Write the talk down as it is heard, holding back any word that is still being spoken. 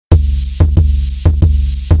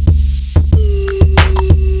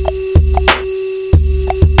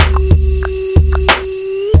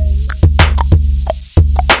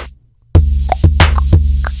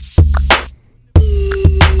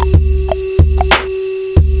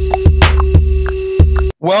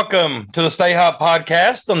Welcome to the Stay Hot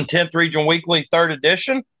podcast on 10th Region Weekly, third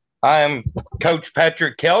edition. I am Coach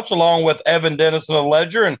Patrick Kelch along with Evan Dennison of the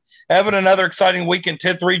Ledger. And Evan, another exciting week in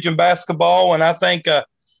 10th Region basketball. And I think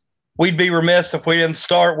we'd be remiss if we didn't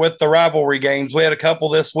start with the rivalry games. We had a couple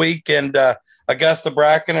this week, and Augusta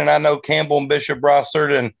Bracken, and I know Campbell and Bishop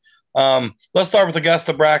Brossard. And let's start with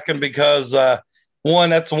Augusta Bracken because one,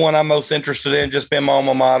 that's the one I'm most interested in, just being my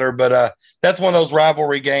alma mater. But that's one of those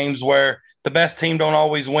rivalry games where the best team don't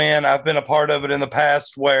always win. I've been a part of it in the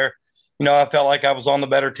past where, I felt like I was on the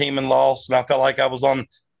better team and lost, and I felt like I was on,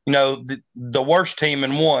 the worst team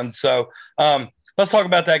and won. So let's talk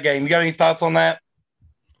about that game. You got any thoughts on that?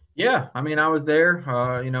 Yeah, I was there.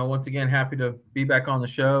 Once again, happy to be back on the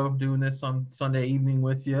show, doing this on Sunday evening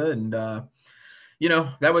with you. And,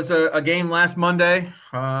 that was a game last Monday.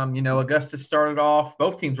 Augusta started off.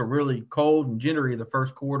 Both teams were really cold and jittery the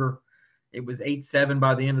first quarter. It was 8-7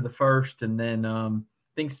 by the end of the first, and then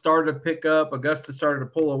things started to pick up. Augusta started to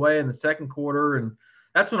pull away in the second quarter, and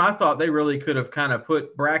that's when I thought they really could have kind of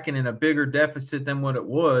put Bracken in a bigger deficit than what it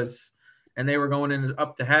was, and they were going in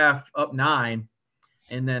up to half, up 9.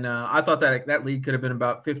 And then I thought that lead could have been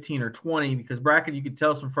about 15 or 20 because Bracken, you could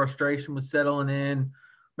tell some frustration was settling in,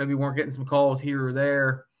 maybe weren't getting some calls here or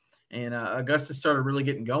there, and Augusta started really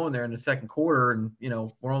getting going there in the second quarter, and,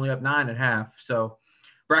 we're only up 9 at half, so –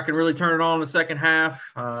 Bracken really turned it on in the second half.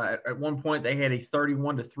 At one point, they had a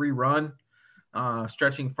 31-3 run,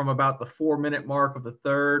 stretching from about the 4-minute mark of the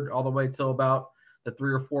third all the way till about the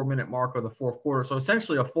 3 or 4 minute mark of the fourth quarter. So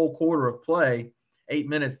essentially a full quarter of play, 8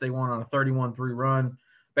 minutes, they won on a 31-3 run.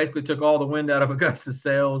 Basically took all the wind out of Augusta's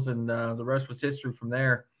sails, and the rest was history from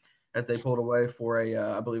there as they pulled away for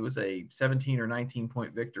I believe it was a 17 or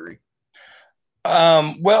 19-point victory.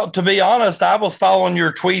 Well, to be honest, I was following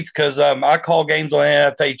your tweets because I call games on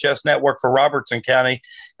the NFHS network for Robertson County,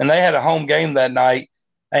 and they had a home game that night.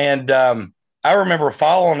 And I remember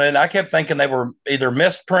following it, and I kept thinking they were either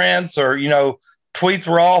misprints or, tweets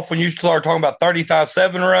were off when you started talking about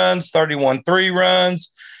 35-7 runs, 31-3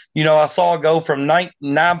 runs. I saw it go from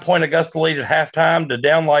 9-point Augusta lead at halftime to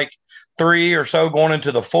down like 3 or so going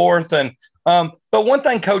into the fourth. And but one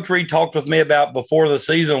thing Coach Reed talked with me about before the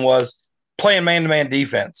season was playing man-to-man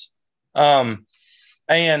defense.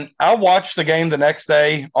 And I watched the game the next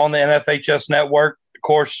day on the NFHS network. Of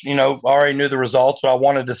course, I already knew the results, but I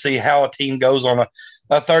wanted to see how a team goes on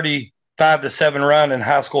a 35-7 run in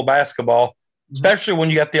high school basketball, especially when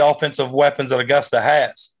you got the offensive weapons that Augusta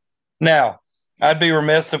has. Now, I'd be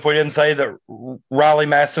remiss if we didn't say that Riley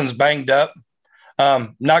Masson's banged up.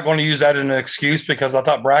 Not going to use that as an excuse because I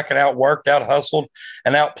thought Bracken outworked, out-hustled,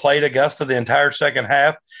 and outplayed Augusta the entire second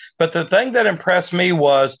half. But the thing that impressed me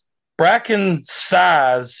was Bracken's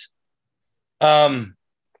size.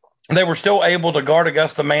 They were still able to guard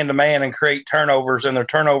Augusta man-to-man and create turnovers, and their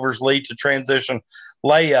turnovers lead to transition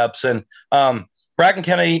layups. And Bracken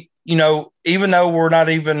County, even though we're not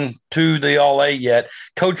even to the All-A yet,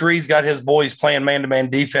 Coach Reed's got his boys playing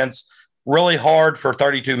man-to-man defense really hard for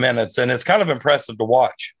 32 minutes, and it's kind of impressive to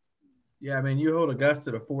watch. Yeah, you hold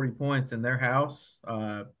Augusta to 40 points in their house,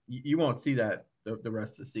 you won't see that the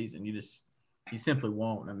rest of the season. You simply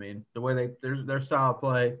won't. The way their style of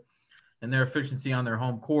play and their efficiency on their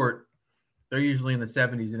home court, they're usually in the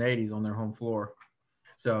 70s and 80s on their home floor.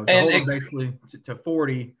 So to hold them basically to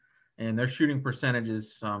 40, and their shooting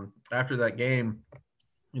percentages after that game,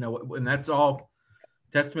 and that's all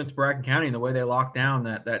testament to Bracken County and the way they locked down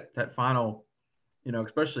that final,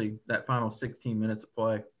 especially that final 16 minutes of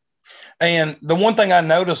play. And the one thing I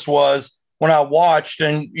noticed was when I watched,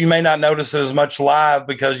 and you may not notice it as much live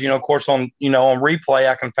because, of course on replay,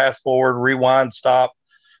 I can fast forward, rewind, stop,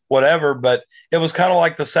 whatever. But it was kind of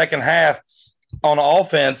like the second half on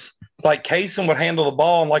offense, like Kaysen would handle the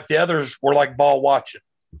ball and like the others were like ball watching.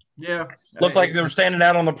 Yeah. Looked like they were standing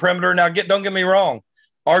out on the perimeter. Now don't get me wrong.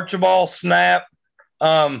 Archibald, Snap,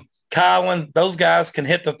 Kylan, those guys can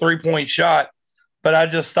hit the 3-point shot, but I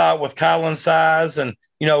just thought with Kylan's size and,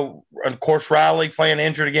 of course, Riley playing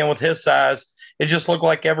injured again with his size, it just looked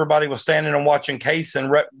like everybody was standing and watching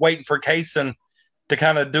Kaysen, waiting for Kaysen to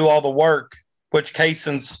kind of do all the work, which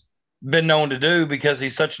Kaysen's been known to do because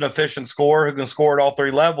he's such an efficient scorer who can score at all 3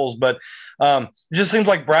 levels. But it just seems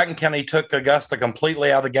like Bracken County took Augusta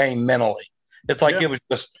completely out of the game mentally. It's like It was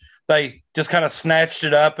just – they just kind of snatched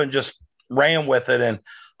it up and just ran with it. And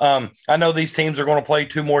I know these teams are going to play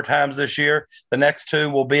 2 more times this year. The next 2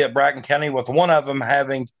 will be at Bracken County, with one of them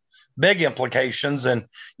having big implications. And,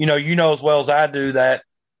 as well as I do that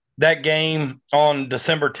game on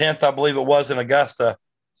December 10th, I believe it was in Augusta,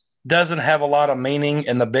 doesn't have a lot of meaning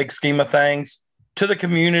in the big scheme of things. To the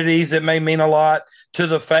communities, it may mean a lot. To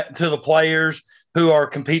the players, who are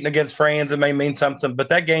competing against friends, it may mean something. But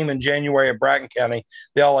that game in January at Bracken County,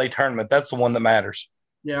 the All-A tournament, that's the one that matters.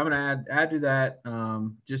 Yeah, I'm going to add to that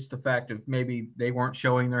just the fact of maybe they weren't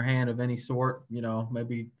showing their hand of any sort,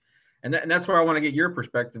 maybe. And that's where I want to get your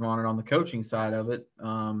perspective on it on the coaching side of it.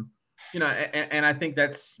 And I think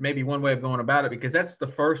that's maybe one way of going about it, because that's the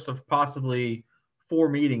first of possibly 4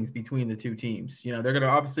 meetings between the two teams. They're going to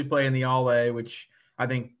obviously play in the All-A, which I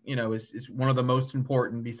think, is one of the most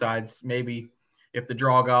important, besides maybe if the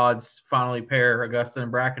draw gods finally pair Augusta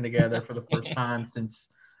and Bracken together for the first time since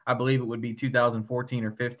I believe it would be 2014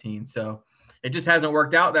 or 15. So it just hasn't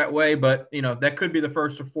worked out that way, but that could be the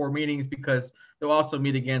first of 4 meetings, because they'll also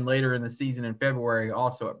meet again later in the season in February,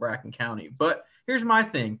 also at Bracken County. But here's my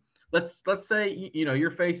thing. Let's say,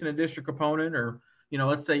 you're facing a district opponent, or,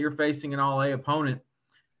 let's say you're facing an All-A opponent,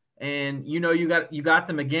 and, you got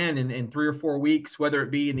them again in 3 or 4 weeks, whether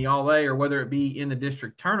it be in the All-A or whether it be in the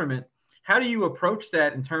district tournament. How do you approach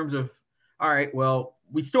that in terms of, all right, well,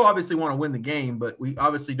 we still obviously want to win the game, but we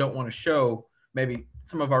obviously don't want to show maybe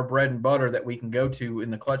some of our bread and butter that we can go to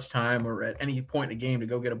in the clutch time or at any point in the game to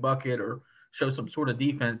go get a bucket or show some sort of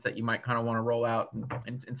defense that you might kind of want to roll out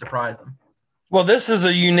and surprise them. Well, this is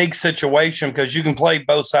a unique situation because you can play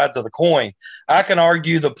both sides of the coin. I can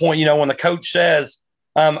argue the point, when the coach says,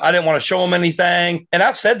 I didn't want to show them anything. And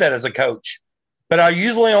I've said that as a coach, but I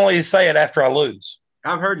usually only say it after I lose.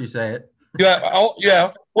 I've heard you say it.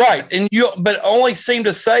 Yeah, right. But only seem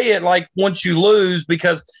to say it like once you lose,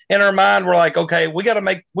 because in our mind, we're like, okay, we got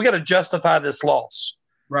to justify this loss.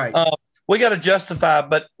 Right. We got to justify.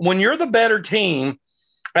 But when you're the better team,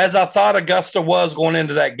 as I thought Augusta was going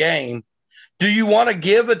into that game, do you want to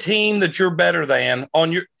give a team that you're better than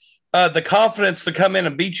on your the confidence to come in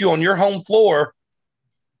and beat you on your home floor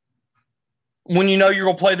when you're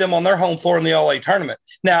going to play them on their home floor in the All-A tournament?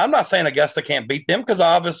 Now, I'm not saying Augusta can't beat them, because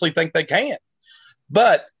I obviously think they can.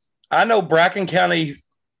 But I know Bracken County,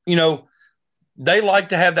 they like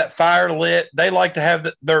to have that fire lit. They like to have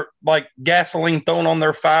their like gasoline thrown on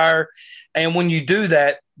their fire. And when you do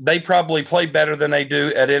that, they probably play better than they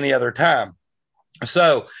do at any other time.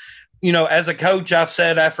 So, as a coach, I've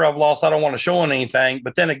said after I've lost, I don't want to show them anything.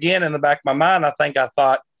 But then again, in the back of my mind, I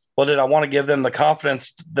thought, well, did I want to give them the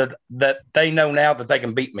confidence that they know now that they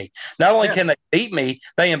can beat me? Not only can they beat me,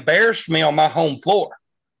 they embarrassed me on my home floor.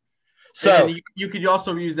 So you could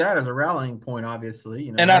also use that as a rallying point,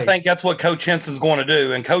 obviously. I think that's what Coach Henson's going to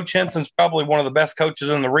do. And Coach Henson's probably one of the best coaches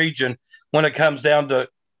in the region when it comes down to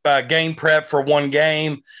game prep for one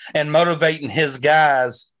game and motivating his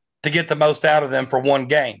guys to get the most out of them for one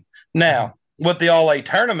game. Now, with the All-A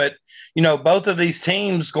tournament, both of these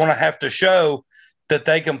teams going to have to show that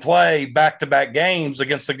they can play back-to-back games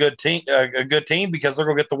against a good team, because they're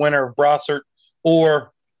going to get the winner of Brossart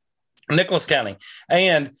or Nicholas County.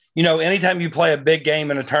 And, anytime you play a big game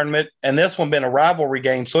in a tournament, and this one been a rivalry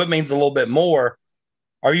game, so it means a little bit more,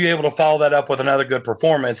 are you able to follow that up with another good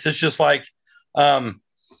performance? It's just like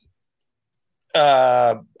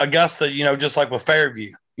Augusta, just like with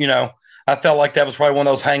Fairview, I felt like that was probably one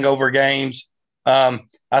of those hangover games.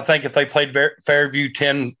 I think if they played Fairview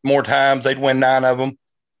 10 more times, they'd win 9 of them.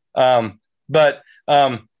 But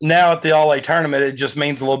now at the All-A tournament, it just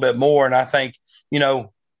means a little bit more. And I think,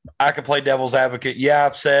 I could play devil's advocate. Yeah,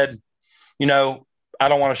 I've said, I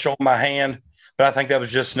don't want to show my hand, but I think that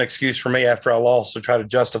was just an excuse for me after I lost to try to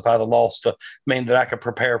justify the loss, to mean that I could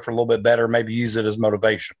prepare for a little bit better, maybe use it as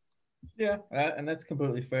motivation. Yeah, and that's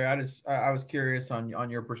completely fair. I was curious on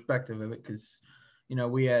your perspective of it, because,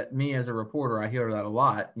 me as a reporter, I hear that a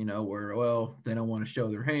lot, where, well, they don't want to show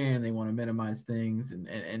their hand, they want to minimize things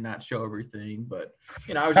and not show everything. But,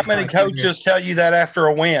 how many coaches tell you that after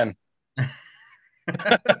a win?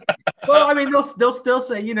 Well, I mean, they'll still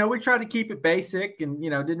say, we tried to keep it basic and,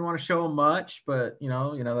 didn't want to show them much, but,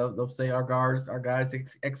 they'll say our guys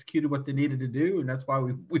executed what they needed to do, and that's why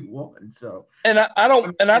we won. So, and I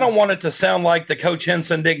don't want it to sound like the Coach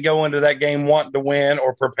Henson didn't go into that game wanting to win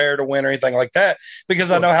or prepare to win or anything like that,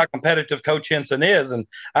 because I know how competitive Coach Henson is, and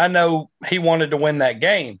I know he wanted to win that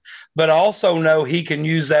game, but I also know he can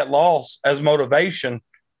use that loss as motivation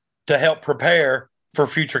to help prepare for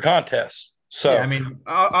future contests. So, yeah, I mean,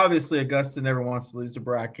 obviously Augusta never wants to lose to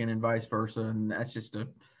Bracken and vice versa, and that's just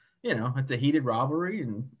it's a heated rivalry,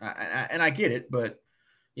 and I get it, but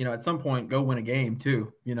at some point, go win a game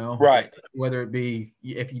too. Right? Whether it be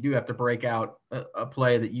if you do have to break out a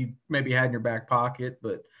play that you maybe had in your back pocket,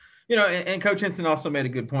 but and Coach Henson also made a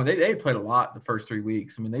good point. They played a lot the first 3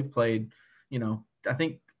 weeks. I mean, they've played. I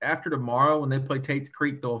think after tomorrow, when they play Tate's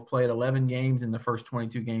Creek, they'll have played 11 games in the first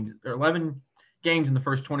 22 games, or 11 games in the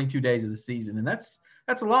first 22 days of the season. And that's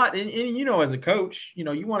that's a lot. And as a coach,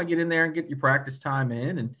 you want to get in there and get your practice time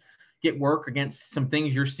in and get work against some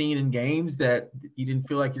things you're seeing in games that you didn't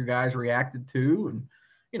feel like your guys reacted to. And,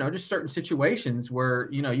 just certain situations where,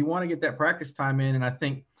 you want to get that practice time in. And I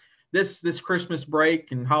think this Christmas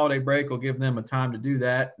break and holiday break will give them a time to do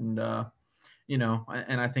that. And,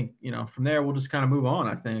 and I think, from there, we'll just kind of move on,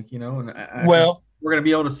 I think, and I think we're going to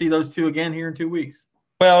be able to see those two again here in 2 weeks.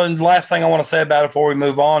 Well, and the last thing I want to say about it before we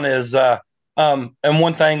move on is, and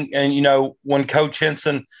one thing, and, when Coach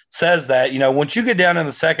Henson says that, once you get down in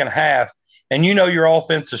the second half and your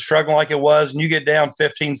offense is struggling like it was and you get down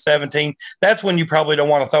 15-17, that's when you probably don't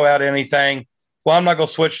want to throw out anything. Well, I'm not going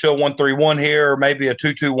to switch to a 1-3-1 here or maybe a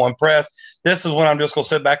 2-2-1 press. This is when I'm just going to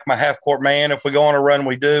sit back with my half-court man. If we go on a run,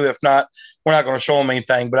 we do. If not, we're not going to show them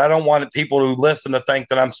anything. But I don't want people who listen to think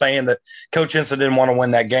that I'm saying that Coach Henson didn't want to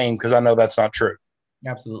win that game because I know that's not true.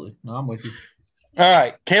 Absolutely. No, I'm with you. All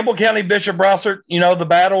right. Campbell County, Bishop Brossart, the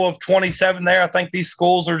battle of 27 there. I think these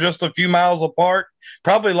schools are just a few miles apart,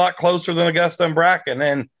 probably a lot closer than Augusta and Bracken.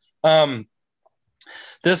 And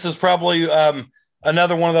this is probably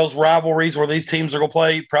another one of those rivalries where these teams are going to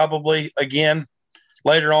play probably again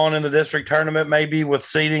later on in the district tournament, maybe with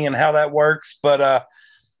seeding and how that works. But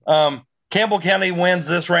Campbell County wins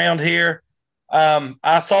this round here.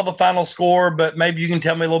 I saw the final score, but maybe you can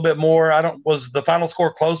tell me a little bit more. Was the final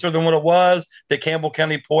score closer than what it was? Did Campbell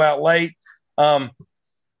County pull out late?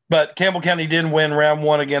 But Campbell County did win round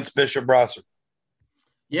one against Bishop Brossart.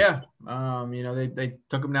 Yeah. They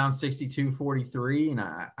took them down 62-43, and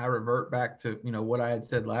I revert back to, what I had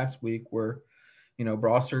said last week where,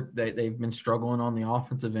 Brossart, they've been struggling on the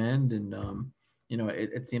offensive end, and,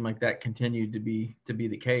 it seemed like that continued to be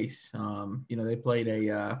the case. They played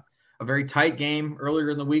a very tight game earlier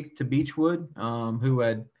in the week to Beechwood, who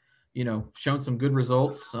had, shown some good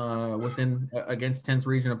results against 10th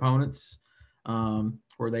region opponents,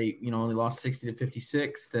 where they, only lost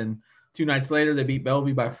 60-56. And 2 nights later, they beat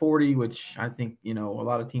Bellevue by 40, which I think, a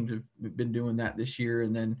lot of teams have been doing that this year.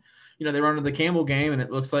 And then, they run to the Campbell game, and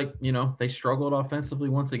it looks like, they struggled offensively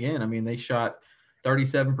once again. I mean, they shot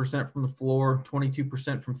 37% from the floor,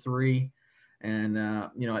 22% from three. And,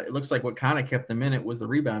 it looks like what kind of kept them in it was the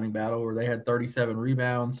rebounding battle, where they had 37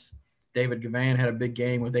 rebounds. David Gavan had a big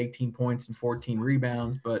game with 18 points and 14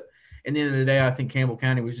 rebounds. But at the end of the day, I think Campbell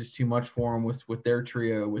County was just too much for them with their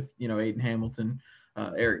trio with, Aiden Hamilton,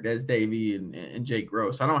 Eric Des-Davy, and Jake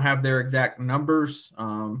Gross. I don't have their exact numbers.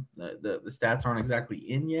 The stats aren't exactly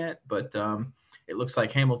in yet, but it looks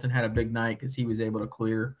like Hamilton had a big night because he was able to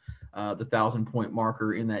clear the 1,000-point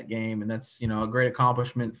marker in that game. And that's, a great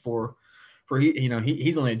accomplishment for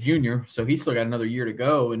he's only a junior, so he's still got another year to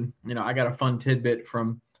go. And, I got a fun tidbit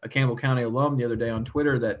from a Campbell County alum the other day on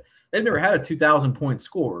Twitter that they've never had a 2,000-point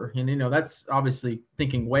scorer. And, that's obviously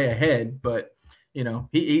thinking way ahead, but,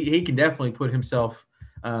 he can definitely put himself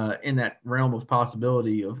in that realm of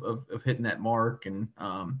possibility of hitting that mark. And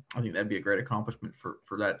I think that'd be a great accomplishment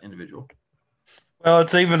for that individual. Well,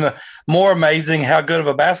 it's even more amazing how good of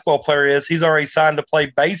a basketball player he is. He's already signed to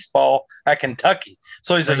play baseball at Kentucky.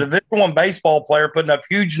 So he's a Division I baseball player putting up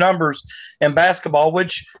huge numbers in basketball,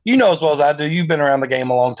 which as well as I do. You've been around the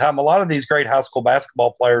game a long time. A lot of these great high school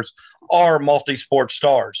basketball players are multi-sport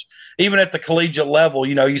stars. Even at the collegiate level,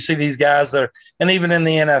 you see these guys and even in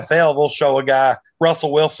the NFL, they'll show a guy,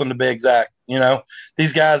 Russell Wilson to be exact,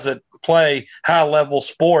 these guys that play high-level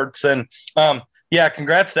sports. And, yeah,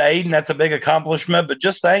 congrats to Aiden. That's a big accomplishment. But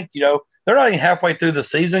just think, they're not even halfway through the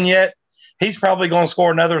season yet. He's probably going to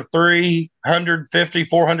score another 350,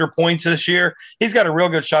 400 points this year. He's got a real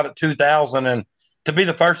good shot at 2,000. And to be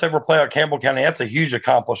the first ever player at Campbell County, that's a huge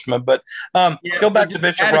accomplishment. But go back to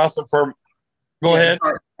Bishop Brossart for – go ahead.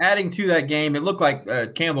 Adding to that game, it looked like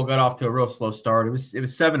Campbell got off to a real slow start. It was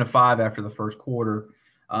 7-5 after the first quarter.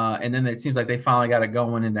 And then it seems like they finally got it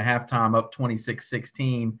going into halftime, up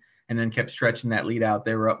 26-16. And then kept stretching that lead out.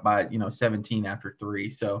 They were up by, 17 after 3.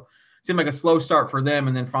 So it seemed like a slow start for them.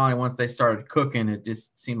 And then finally, once they started cooking, it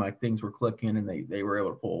just seemed like things were clicking and they were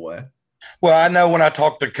able to pull away. Well, I know when I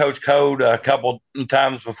talked to Coach Code a couple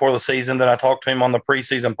times before the season that I talked to him on the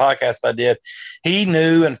preseason podcast I did, he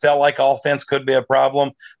knew and felt like offense could be a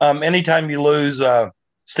problem. Anytime you lose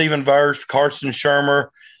Stephen Verst, Carson Shermer,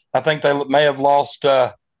 I think they may have lost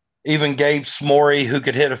even Gabe Smory, who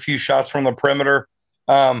could hit a few shots from the perimeter.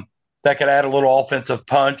 That could add a little offensive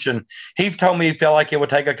punch. And he told me he felt like it would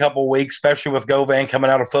take a couple of weeks, especially with Govan coming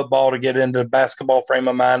out of football, to get into basketball frame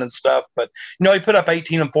of mind and stuff. But, he put up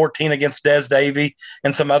 18 and 14 against Des-Davy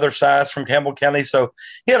and some other sides from Campbell County. So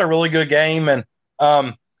he had a really good game. And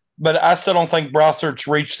but I still don't think Brossart's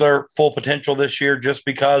reached their full potential this year just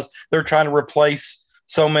because they're trying to replace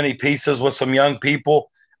so many pieces with some young people,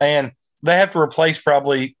 and they have to replace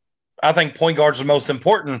probably, I think point guard's the most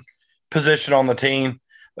important position on the team.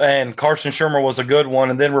 And Carson Shermer was a good one,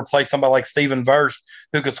 and then replace somebody like Steven Verst,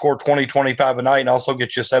 who could score 20, 25 a night and also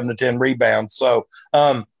get you 7 to 10 rebounds. So,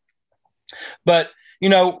 but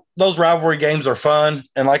those rivalry games are fun.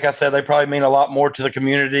 And like I said, they probably mean a lot more to the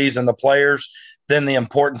communities and the players than the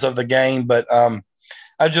importance of the game. But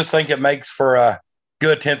I just think it makes for a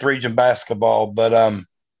good 10th region basketball. But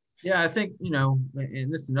yeah, I think,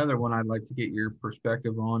 and this is another one I'd like to get your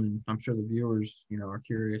perspective on, and I'm sure the viewers, are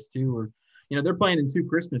curious too. Or, they're playing in 2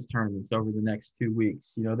 Christmas tournaments over the next 2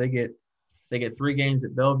 weeks. They get 3 games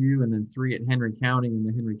at Bellevue and then 3 at Henry County in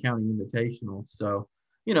the Henry County Invitational. So,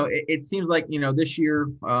 it seems like, this year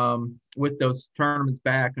with those tournaments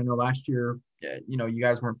back, I know last year, you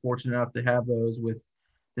guys weren't fortunate enough to have those with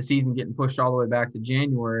the season getting pushed all the way back to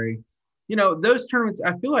January. Those tournaments,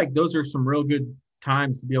 I feel like those are some real good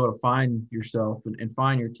times to be able to find yourself and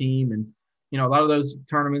find your team. And, a lot of those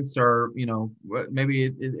tournaments are,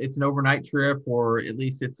 maybe it's an overnight trip, or at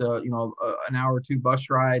least it's an hour or 2 bus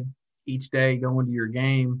ride each day going to your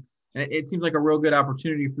game. And it seems like a real good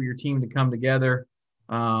opportunity for your team to come together,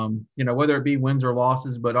 whether it be wins or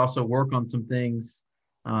losses, but also work on some things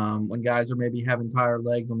when guys are maybe having tired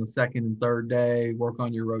legs on the second and third day, work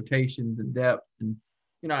on your rotations and depth. And,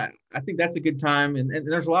 I think that's a good time. And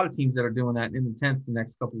there's a lot of teams that are doing that in the 10th the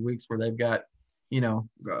next couple of weeks, where they've got,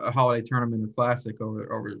 a holiday tournament or classic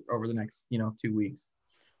over the next, 2 weeks.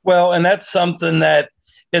 Well, and that's something that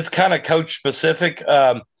it's kind of coach specific.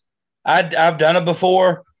 I've done it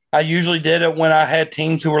before. I usually did it when I had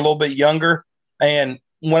teams who were a little bit younger. And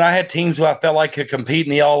when I had teams who I felt like could compete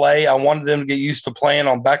in the All-A, I wanted them to get used to playing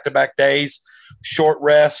on back-to-back days, short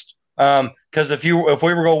rest. Because if we were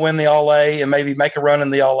going to win the All-A and maybe make a run in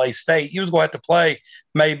the All-A state, you was going to have to play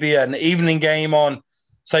maybe an evening game on,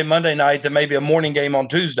 say, Monday night, then maybe a morning game on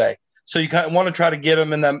Tuesday. So you kind of want to try to get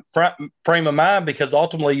them in that frame of mind, because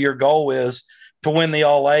ultimately your goal is to win the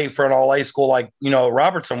All-A for an All-A school like,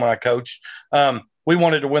 Robertson when I coached. We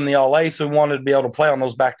wanted to win the All-A, so we wanted to be able to play on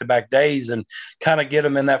those back-to-back days and kind of get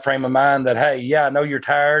them in that frame of mind that, hey, yeah, I know you're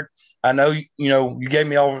tired. I know, you gave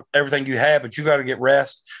me everything you have, but you got to get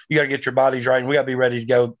rest. You got to get your bodies right, and we got to be ready to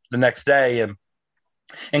go the next day.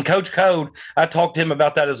 And Coach Code, I talked to him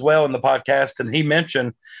about that as well in the podcast, and he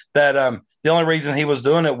mentioned that the only reason he was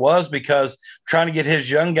doing it was because trying to get his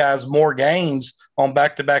young guys more games on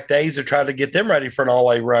back-to-back days to try to get them ready for an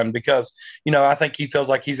All-A run, because, I think he feels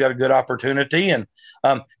like he's got a good opportunity, and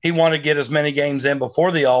he wanted to get as many games in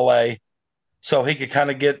before the All-A so he could kind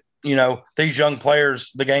of get, these young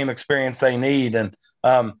players the game experience they need. And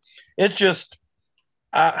it's just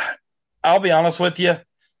I'll be honest with you.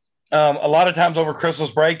 A lot of times over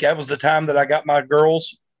Christmas break, that was the time that I got my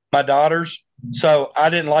daughters. So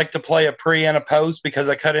I didn't like to play a pre and a post because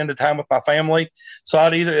I cut into time with my family. So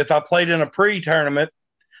if I played in a pre-tournament,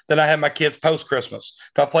 then I had my kids post-Christmas.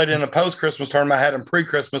 If I played in a post-Christmas tournament, I had them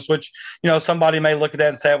pre-Christmas, which, somebody may look at that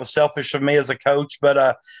and say it was selfish of me as a coach.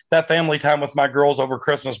 But that family time with my girls over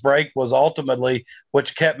Christmas break was ultimately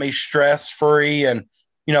which kept me stress-free and,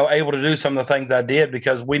 able to do some of the things I did,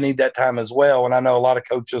 because we need that time as well. And I know a lot of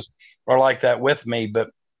coaches are like that with me. But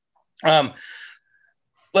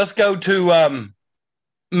let's go to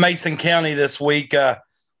Mason County this week.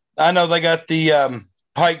 I know they got the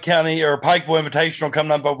Pike County or Pikeville Invitational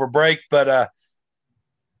coming up over break, but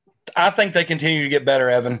I think they continue to get better,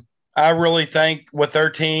 Evan. I really think with their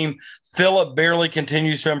team, Philip Beerley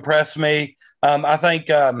continues to impress me. I think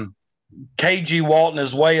KG Walton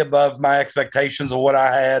is way above my expectations of what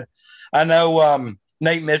I had. I know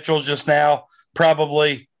Nate Mitchell's just now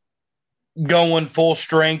probably going full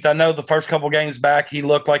strength. I know the first couple games back, he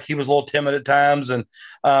looked like he was a little timid at times. And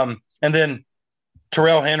then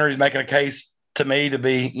Terrell Henry's making a case to me to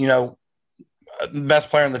be, best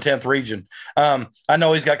player in the 10th region. I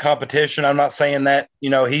know he's got competition. I'm not saying that,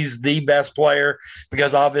 he's the best player,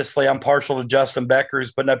 because obviously I'm partial to Justin Becker,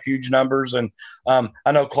 who's putting up huge numbers. And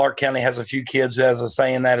I know Clark County has a few kids who has a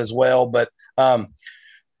say in that as well. But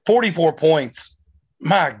 44 points,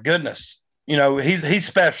 my goodness. He's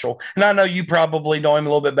special. And I know you probably know him a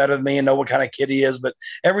little bit better than me and know what kind of kid he is. But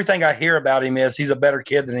everything I hear about him is he's a better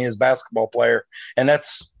kid than he is basketball player. And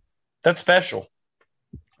that's special.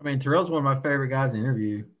 I mean, Terrell's one of my favorite guys to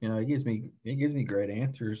interview. He gives me great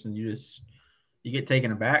answers, and you get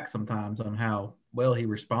taken aback sometimes on how well he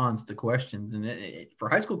responds to questions. And for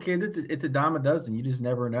high school kids, it's a dime a dozen. You just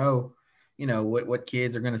never know, what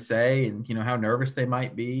kids are going to say and, how nervous they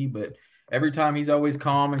might be. But every time he's always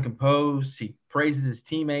calm and composed. He praises his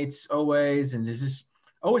teammates always, and is just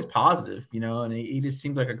always positive, and he just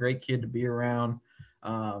seems like a great kid to be around.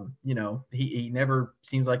 You know, he never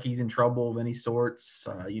seems like he's in trouble of any sorts.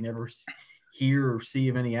 You never hear or see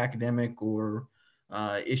of any academic or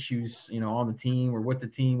issues, you know, on the team or with the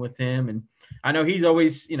team with him. And I know he's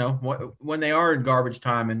always, you know, when they are in garbage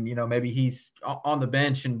time and, you know, maybe he's on the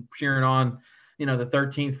bench and cheering on, you know, the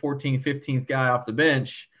 13th, 14th, 15th guy off the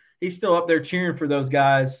bench, he's still up there cheering for those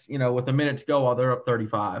guys, you know, with a minute to go while they're up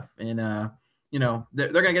 35. And, you know,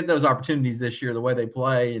 they're going to get those opportunities this year, the way they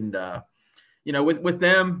play. And, you know, with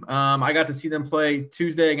them, I got to see them play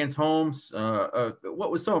Tuesday against Holmes.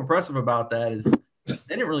 What was so impressive about that is they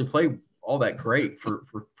didn't really play all that great for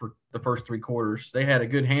the first three quarters. They had a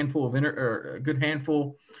good handful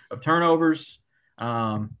of turnovers.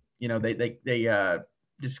 You know, they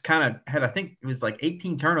just kind of had, I think it was like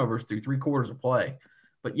 18 turnovers through three quarters of play,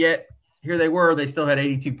 but yet here they were, they still had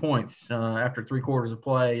 82 points after three quarters of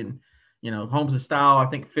play. And, you know, Holmes' style, I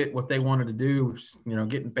think, fit what they wanted to do, which is, you know,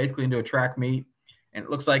 getting basically into a track meet. And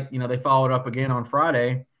it looks like, you know, they followed up again on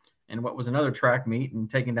Friday and what was another track meet and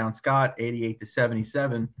taking down Scott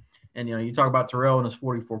 88-77. And, you know, you talk about Terrell and his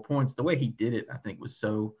 44 points. The way he did it, I think, was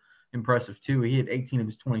so impressive, too. He had 18 of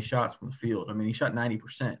his 20 shots from the field. I mean, he shot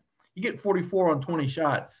 90%. You get 44 on 20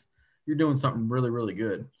 shots, you're doing something really, really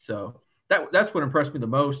good. So that's what impressed me the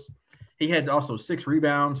most. He had also 6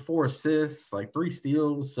 rebounds, 4 assists, like 3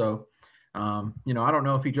 steals. So, you know, I don't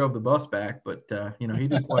know if he drove the bus back, but, you know, he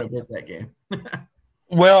did quite a bit that game.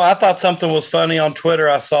 Well, I thought something was funny on Twitter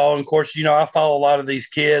I saw. And, of course, you know, I follow a lot of these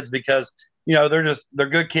kids because – you know, they're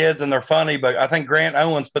good kids and they're funny, but I think Grant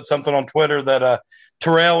Owens put something on Twitter that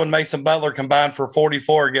Terrell and Mason Butler combined for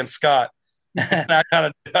 44 against Scott. And I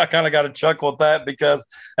kind of got a chuckle at that because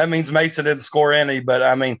that means Mason didn't score any. But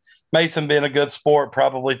I mean, Mason being a good sport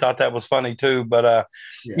probably thought that was funny too. But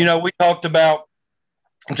you know, we talked about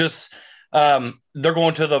just they're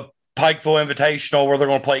going to the Pikeville Invitational where they're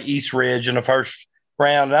going to play East Ridge in the first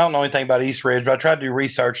round. I don't know anything about East Ridge, but I tried to do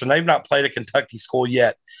research, and they've not played a Kentucky school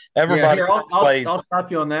yet. Everybody I'll stop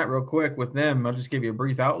you on that real quick with them. I'll just give you a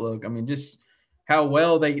brief outlook. I mean, just how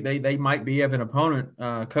well they might be of an opponent.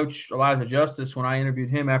 Coach Elijah Justice, when I interviewed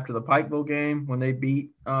him after the Pikeville game, when they beat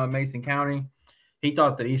Mason County, he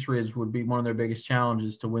thought that East Ridge would be one of their biggest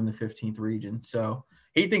challenges to win the 15th region. So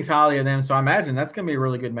he thinks highly of them. So I imagine that's going to be a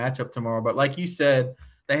really good matchup tomorrow. But like you said,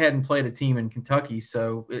 they hadn't played a team in Kentucky,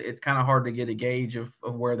 so it's kind of hard to get a gauge of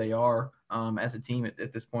where they are as a team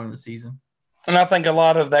at this point in the season. And I think a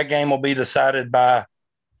lot of that game will be decided by,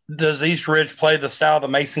 does East Ridge play the style that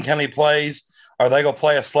Mason County plays? Are they going to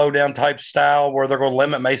play a slow down type style where they're going to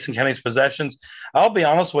limit Mason County's possessions? I'll be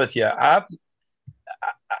honest with you.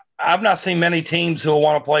 I've not seen many teams who will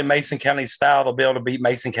want to play Mason County's style to be able to beat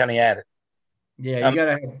Mason County at it. Yeah, you got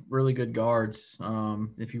to have really good guards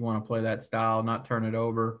if you want to play that style, not turn it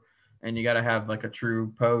over. And you got to have like a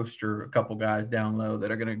true post or a couple guys down low that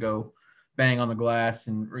are going to go bang on the glass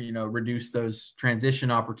and, you know, reduce those transition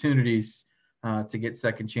opportunities to get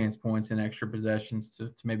second chance points and extra possessions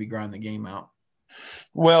to maybe grind the game out.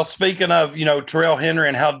 Well, speaking of, you know, Terrell Henry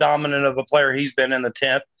and how dominant of a player he's been in the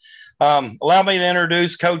 10th, allow me to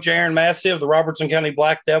introduce Coach Aaron Massey of the Robertson County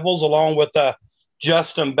Black Devils, along with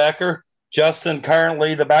Justin Becker. Justin,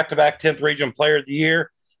 currently the back-to-back 10th Region Player of the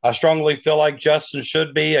Year. I strongly feel like Justin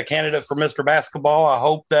should be a candidate for Mr. Basketball. I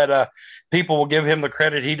hope that people will give him the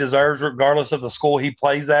credit he deserves, regardless of the school he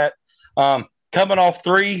plays at. Coming off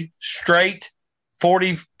 3 straight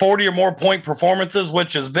 40 or more point performances,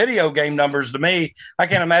 which is video game numbers to me. I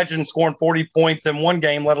can't imagine scoring 40 points in one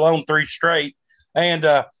game, let alone 3 straight. And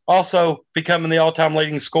also becoming the all-time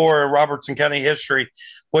leading scorer in Robertson County history,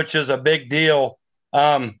 which is a big deal.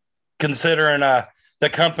 Considering the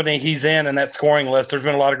company he's in that scoring list. There's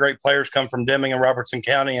been a lot of great players come from Deming and Robertson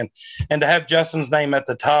County, and to have Justin's name at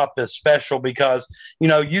the top is special because, you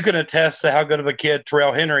know, you can attest to how good of a kid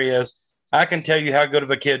Terrell Henry is. I can tell you how good of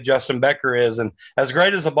a kid Justin Becker is, and as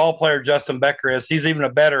great as a ball player Justin Becker is, he's even a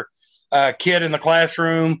better kid in the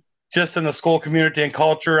classroom, just in the school community and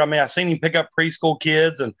culture. I mean, I've seen him pick up preschool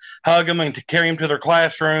kids and hug them and to carry them to their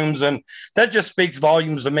classrooms, and that just speaks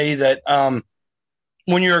volumes to me that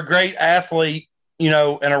when you're a great athlete, you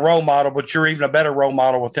know, and a role model, but you're even a better role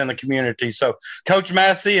model within the community. So Coach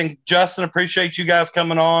Massey and Justin, appreciate you guys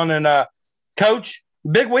coming on. And Coach,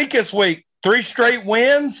 big week this week, 3 straight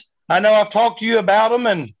wins. I know I've talked to you about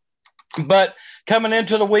them, but coming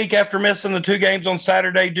into the week after missing the 2 games on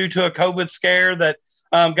Saturday due to a COVID scare that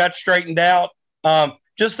got straightened out,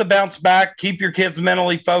 just to bounce back, keep your kids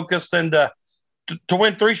mentally focused, and to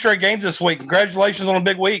win 3 straight games this week. Congratulations on a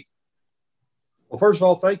big week. Well, first of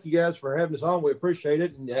all, thank you guys for having us on. We appreciate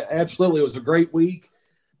it. And absolutely, it was a great week.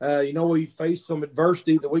 You know, we faced some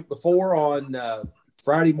adversity the week before on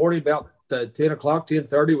Friday morning, about 10 o'clock,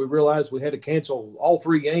 10:30, we realized we had to cancel all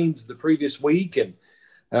 3 games the previous week, and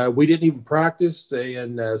we didn't even practice.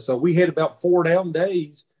 And so we had about 4 down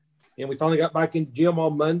days, and we finally got back in the gym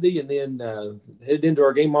on Monday, and then headed into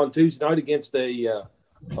our game on Tuesday night against a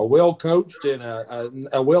well-coached and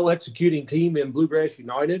a well-executing team in Bluegrass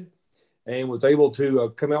United, and was able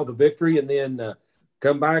to come out with a victory, and then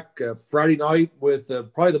come back Friday night with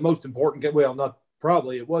probably the most important game. Well, not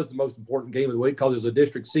probably, it was the most important game of the week because it was a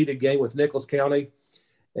district seeded game with Nicholas County.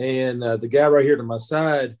 And the guy right here to my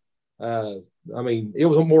side, I mean, it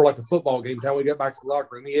was more like a football game. Time we got back to the locker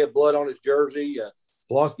room, he had blood on his jersey.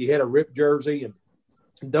 Pulaski had a ripped jersey and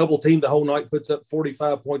double teamed the whole night, puts up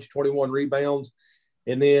 45 points, 21 rebounds.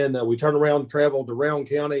 And then we turned around and traveled to Round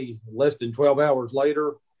County less than 12 hours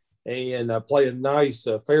later and play a nice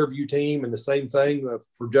Fairview team. And the same thing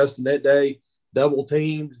for Justin that day, double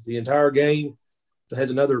teamed the entire game. Has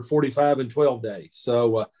another 45 and 12 days.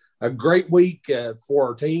 So a great week for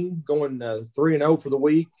our team, going 3-0 for the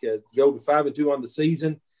week, go to 5-2 on the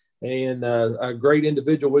season, and a great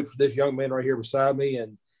individual week for this young man right here beside me.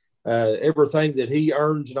 And everything that he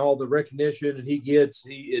earns and all the recognition that he gets,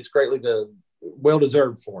 it's greatly well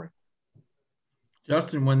deserved for him.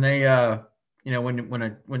 Justin, when they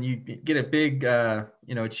when you get a big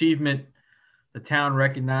achievement, the town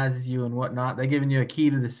recognizes you and whatnot, they giving you a key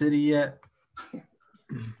to the city yet?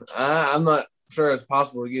 I'm not sure it's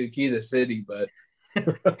possible to get a key to the city, but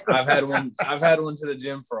I've had one to the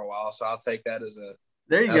gym for a while, so I'll take that as a.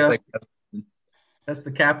 There you go. That's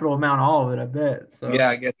the capital amount, all of it, I bet. So yeah,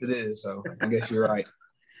 I guess it is. So I guess you're right.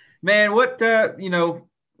 Man, what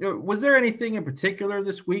was there anything in particular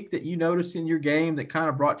this week that you noticed in your game that kind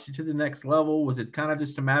of brought you to the next level? Was it kind of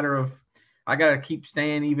just a matter of I got to keep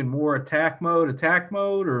staying even more attack mode,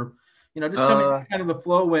 or just tell me kind of the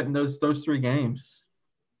flow went in those 3 games?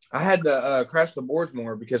 I had to crash the boards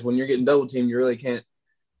more because when you're getting double teamed, you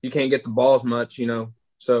can't get the ball as much,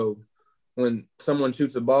 So when someone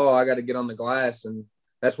shoots a ball, I got to get on the glass, and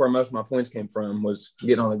that's where most of my points came from, was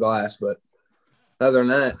getting on the glass. But other than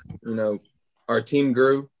that, our team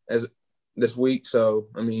grew as this week. So,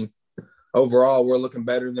 I mean, overall, we're looking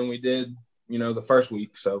better than we did, the first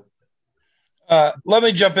week. So. Let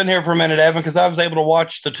me jump in here for a minute, Evan, because I was able to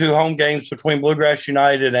watch the 2 home games between Bluegrass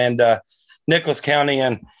United and Nicholas County.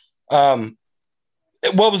 And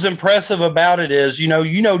what was impressive about it is,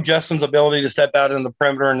 Justin's ability to step out in the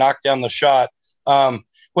perimeter and knock down the shot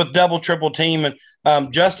with double, triple team.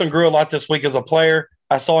 And Justin grew a lot this week as a player.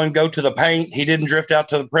 I saw him go to the paint. He didn't drift out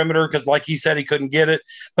to the perimeter because, like he said, he couldn't get it.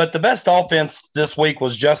 But the best offense this week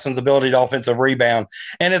was Justin's ability to offensive rebound.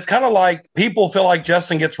 And it's kind of like people feel like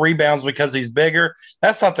Justin gets rebounds because he's bigger.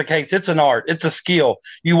 That's not the case. It's an art. It's a skill.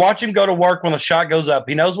 You watch him go to work when the shot goes up.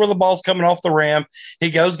 He knows where the ball's coming off the rim. He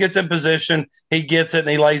goes, gets in position. He gets it, and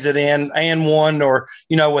he lays it in and one or,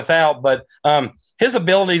 without. But his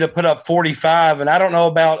ability to put up 45, and I don't know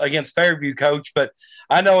about against Fairview, Coach, but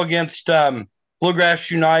I know against Bluegrass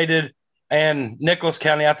United and Nicholas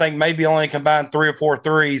County, I think maybe only combined 3 or 4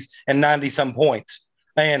 threes and 90-some points.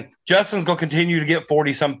 And Justin's going to continue to get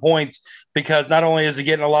 40-some points because not only is he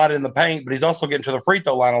getting a lot in the paint, but he's also getting to the free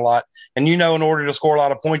throw line a lot. And in order to score a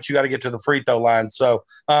lot of points, you got to get to the free throw line. So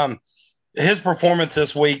his performance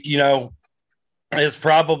this week, is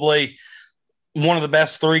probably one of the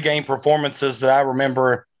best 3-game performances that I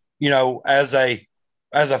remember,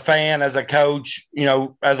 as a fan, as a coach,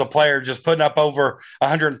 as a player, just putting up over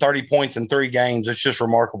 130 points in 3 games. It's just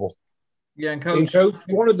remarkable. Yeah, and Coach,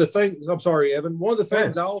 one of the things – I'm sorry, Evan. One of the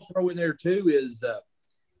things I'll throw in there too is,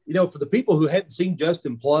 for the people who hadn't seen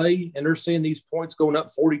Justin play and they're seeing these points going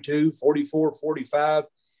up 42, 44, 45,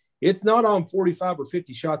 it's not on 45 or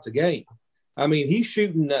 50 shots a game. I mean, he's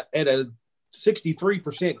shooting at a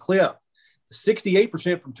 63% clip.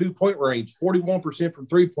 68% from 2-point range, 41% from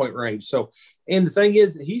 3-point range. So, and the thing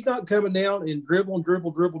is, he's not coming down and dribble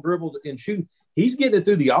and shoot. He's getting it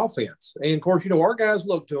through the offense. And of course, our guys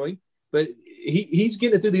look to him, but he's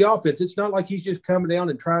getting it through the offense. It's not like he's just coming down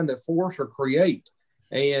and trying to force or create.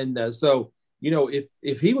 And so,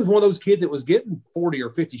 if he was one of those kids that was getting 40 or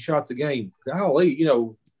 50 shots a game, golly,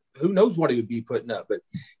 who knows what he would be putting up. But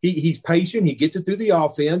he's patient. He gets it through the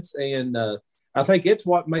offense. And, I think it's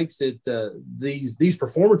what makes it these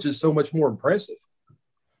performances so much more impressive.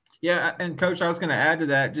 Yeah, and Coach, I was going to add to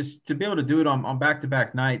that, just to be able to do it on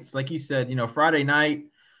back-to-back nights. Like you said, Friday night,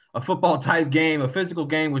 a football-type game, a physical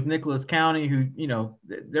game with Nicholas County, who,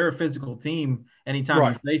 they're a physical team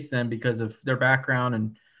anytime you face them because of their background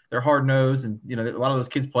and they're hard-nosed. And, a lot of those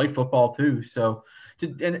kids play football too. So,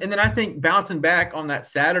 and then I think bouncing back on that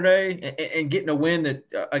Saturday and getting a win that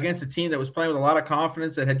against a team that was playing with a lot of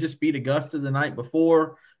confidence that had just beat Augusta the night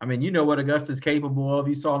before, I mean, you know what Augusta's capable of.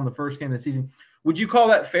 You saw in the first game of the season. Would you call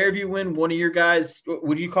that Fairview win one of your guys?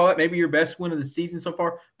 Would you call it maybe your best win of the season so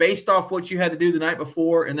far, based off what you had to do the night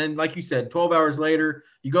before? And then, like you said, 12 hours later,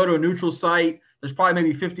 you go to a neutral site. There's probably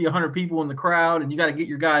maybe 50, 100 people in the crowd, and you got to get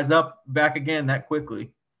your guys up back again that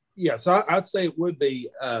quickly. Yeah, so I'd say it would be.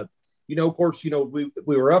 Of course, we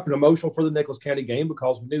were up and emotional for the Nicholas County game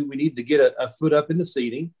because we knew we needed to get a foot up in the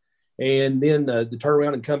seating. And then to turn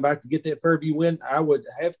around and come back to get that Fairview win, I would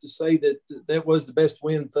have to say that was the best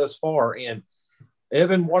win thus far. And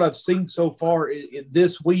Evan, what I've seen so far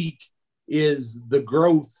this week is the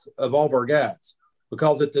growth of all of our guys.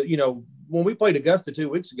 Because when we played Augusta 2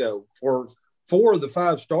 weeks ago, for 4 of the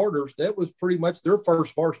 5 starters, that was pretty much their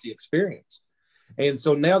first varsity experience. And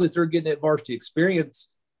so now that they're getting that varsity experience,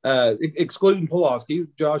 excluding Pulaski,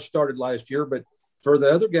 Josh started last year, but for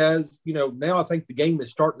the other guys, now I think the game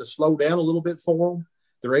is starting to slow down a little bit for them.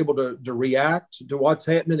 They're able to react to what's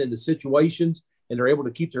happening in the situations, and they're able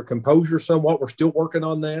to keep their composure somewhat. We're still working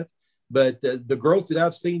on that. But the growth that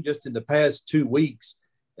I've seen just in the past 2 weeks,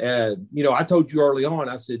 I told you early on,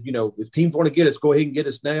 I said, if teams want to get us, go ahead and get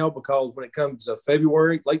us now, because when it comes to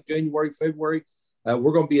February, late January, February,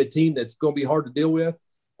 we're going to be a team that's going to be hard to deal with.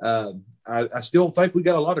 I still think we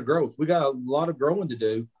got a lot of growth. We got a lot of growing to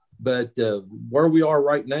do. But where we are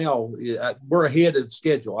right now, we're ahead of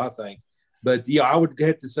schedule, I think. But, yeah, I would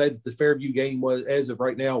have to say that the Fairview game was, as of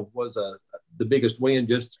right now, was the biggest win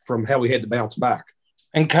just from how we had to bounce back.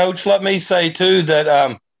 And, Coach, let me say, too,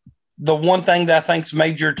 that the one thing that I think's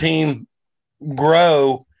made your team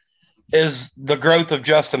grow is the growth of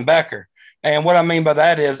Justin Becker. And what I mean by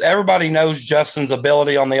that is everybody knows Justin's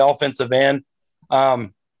ability on the offensive end.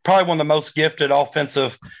 Probably one of the most gifted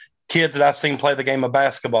offensive kids that I've seen play the game of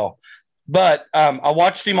basketball. But I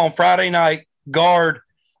watched him on Friday night guard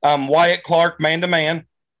Wyatt Clark man-to-man,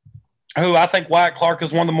 who I think Wyatt Clark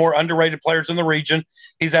is one of the more underrated players in the region.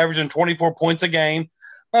 He's averaging 24 points a game.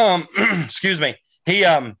 Excuse me. He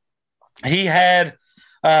had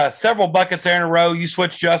several buckets there in a row. You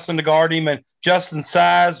switch Justin to guard him, and Justin's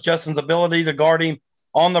size, Justin's ability to guard him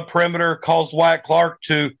on the perimeter caused Wyatt Clark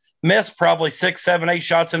to miss probably 6, 7, 8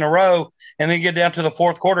 shots in a row, and then get down to the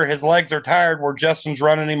fourth quarter, his legs are tired where Justin's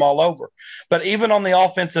running him all over. But even on the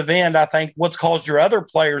offensive end, I think what's caused your other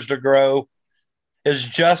players to grow is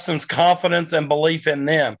Justin's confidence and belief in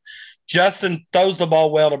them. Justin throws the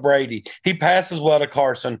ball well to Brady. He passes well to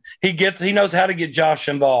Carson. He knows how to get Josh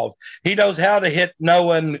involved. He knows how to hit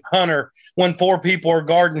Noah and Hunter when 4 people are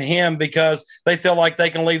guarding him because they feel like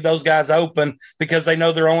they can leave those guys open because they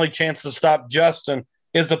know their only chance to stop Justin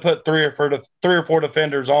is to put 3 or 4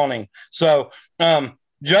 defenders on him. So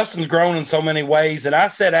Justin's grown in so many ways. And I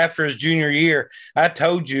said after his junior year, I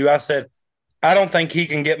told you, I said, I don't think he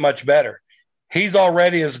can get much better. He's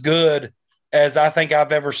already as good as I think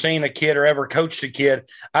I've ever seen a kid or ever coached a kid.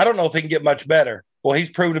 I don't know if he can get much better. Well, he's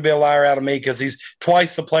proved to be a liar out of me because he's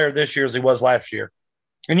twice the player this year as he was last year.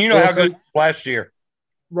 And how good he was last year.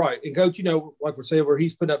 Right. And, Coach, like we're saying, where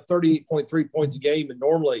he's putting up 38.3 points a game, and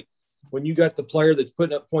normally – when you got the player that's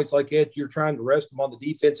putting up points like that, you're trying to rest him on the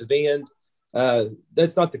defensive end.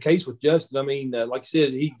 That's not the case with Justin. I mean, like I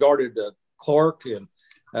said, he guarded Clark, and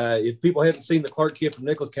if people haven't seen the Clark kid from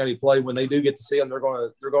Nicholas County play, when they do get to see him, they're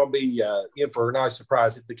going to be in for a nice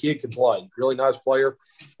surprise. If the kid can play, really nice player.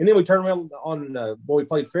 And then we turn around on when we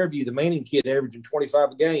played Fairview, the Manning kid averaging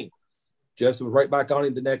 25 a game. Justin was right back on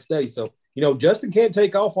him the next day. So, Justin can't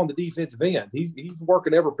take off on the defensive end. He's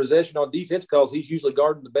working every possession on defense because he's usually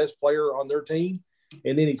guarding the best player on their team.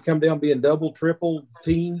 And then he's come down being double, triple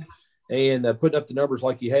team and putting up the numbers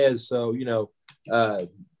like he has. So,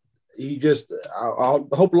 he just I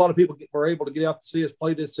hope a lot of people were able to get out to see us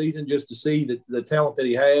play this season just to see the talent that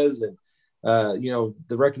he has and,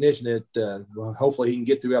 the recognition that hopefully he can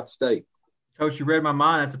get throughout the state. Coach, you read my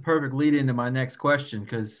mind. That's a perfect lead into my next question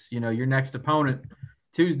because, your next opponent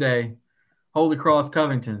Tuesday, Holy Cross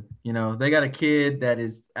Covington. They got a kid that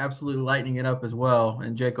is absolutely lighting it up as well,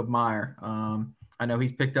 and Jacob Meyer. I know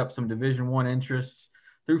he's picked up some Division I interests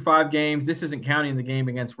through 5 games. This isn't counting the game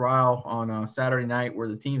against Ryle on Saturday night where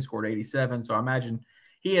the team scored 87. So I imagine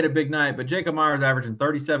he had a big night. But Jacob Meyer's averaging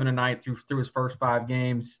 37 a night through his first 5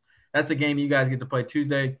 games. That's a game you guys get to play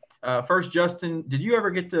Tuesday. First, Justin, did you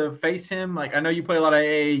ever get to face him? Like, I know you play a lot of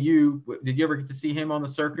AAU. Did you ever get to see him on the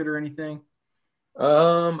circuit or anything?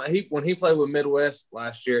 When he played with Midwest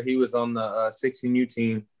last year, he was on the 16U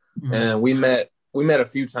team, and we met a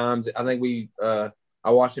few times. I think I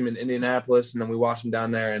watched him in Indianapolis, and then we watched him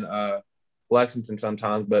down there in Lexington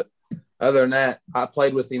sometimes. But other than that, I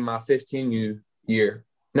played with him my 15U year.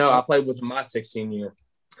 No, I played with him my 16 year,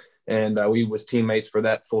 and we was teammates for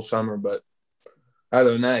that full summer. But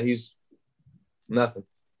other than that, he's nothing.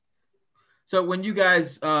 So when you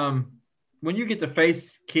guys when you get to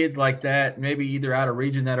face kids like that, maybe either out of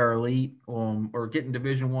region that are elite or getting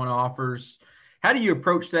Division I offers, how do you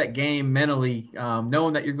approach that game mentally,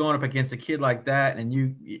 knowing that you're going up against a kid like that? And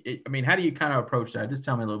how do you kind of approach that? Just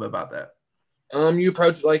tell me a little bit about that. You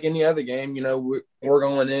approach it like any other game. You know, we're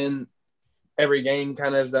going in every game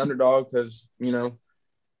kind of as the underdog because, you know,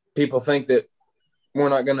 people think that we're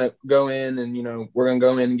not going to go in and, you know, we're going to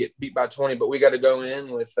go in and get beat by 20, but we got to go in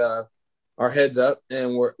with our heads up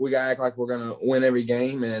and we got to act like we're going to win every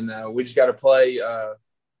game. And we just got to play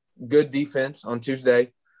good defense on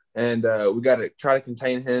Tuesday. And we got to try to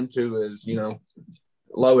contain him to as, you know,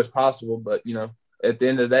 low as possible. But, you know, at the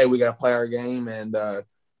end of the day, we got to play our game and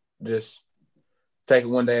just take it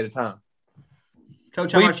one day at a time.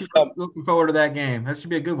 Coach, how much you looking forward to that game? That should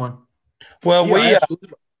be a good one. Well,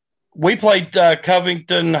 we played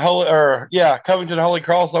Covington Holy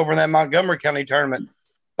Cross over in that Montgomery County tournament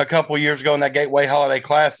a couple of years ago in that Gateway Holiday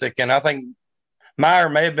Classic, and I think Meyer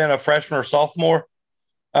may have been a freshman or sophomore.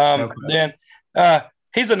 Then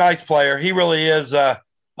he's a nice player. He really is. That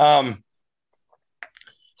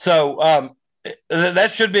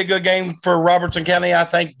should be a good game for Robertson County, I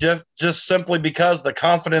think, just simply because the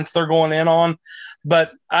confidence they're going in on.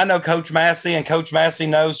 But I know Coach Massey, and Coach Massey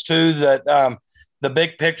knows too that the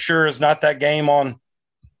big picture is not that game on,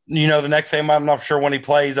 you know, the next game. I'm not sure when he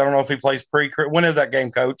plays. I don't know if he plays when is that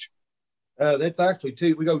game, Coach? That's actually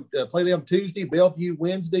we go play them Tuesday, Bellevue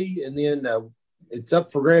Wednesday, and then it's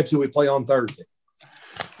up for grabs who we play on Thursday.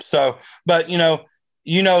 So, but you know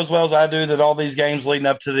as well as I do that all these games leading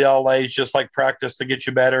up to the All-A's just like practice to get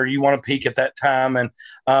you better. You want to peak at that time, and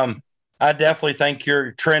I definitely think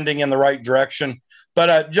you're trending in the right direction.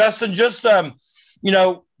 But Justin, just you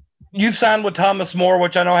know, you signed with Thomas More,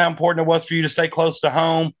 which I know how important it was for you to stay close to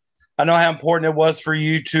home. I know how important it was for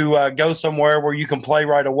you to go somewhere where you can play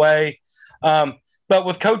right away. But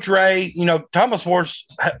with Coach Ray, you know, Thomas Moore's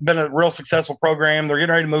been a real successful program. They're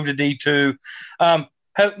getting ready to move to D2.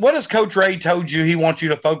 What has Coach Ray told you he wants you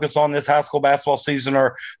to focus on this high school basketball season,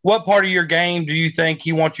 or what part of your game do you think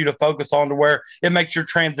he wants you to focus on to where it makes your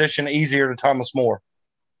transition easier to Thomas More?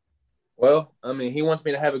 Well, I mean, he wants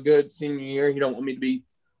me to have a good senior year. He don't want me to be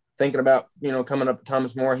thinking about, you know, coming up to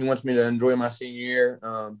Thomas More. He wants me to enjoy my senior year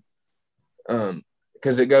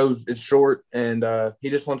because it's short, and he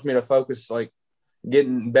just wants me to focus, like,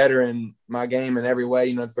 getting better in my game in every way,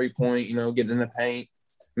 you know, 3-point, you know, getting in the paint,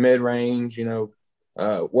 mid-range, you know,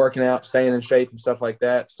 working out, staying in shape and stuff like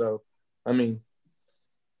that. So, I mean.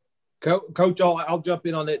 Coach, I'll jump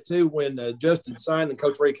in on that too. When Justin signed and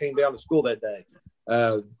Coach Ray came down to school that day,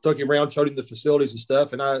 took him around, showed him the facilities and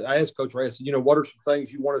stuff. And I asked Coach Ray, I said, you know, what are some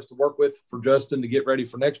things you want us to work with for Justin to get ready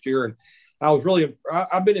for next year? And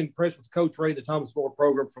I've been impressed with Coach Ray, the Thomas More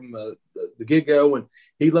program from the get-go. And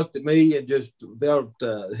he looked at me and just without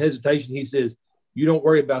hesitation, he says, you don't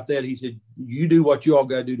worry about that. He said, you do what you all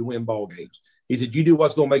got to do to win ball games. He said, you do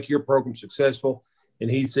what's going to make your program successful. And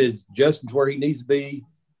he said, Justin's where he needs to be.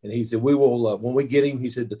 And he said, we will, when we get him, he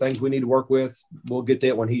said, the things we need to work with, we'll get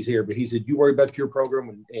that when he's here. But he said, you worry about your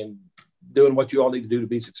program and doing what you all need to do to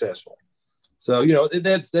be successful. So, you know,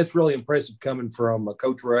 that's really impressive coming from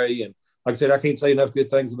Coach Ray. And like I said, I can't say enough good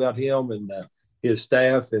things about him and his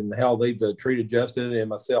staff and how they've treated Justin and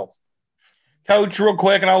myself. Coach, real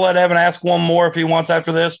quick, and I'll let Evan ask one more if he wants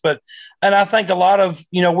after this. And I think a lot of,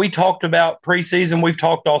 you know, we talked about preseason. We've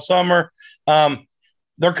talked all summer.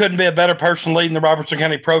 There couldn't be a better person leading the Robertson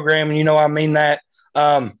County program, and you know I mean that.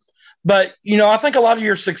 But, you know, I think a lot of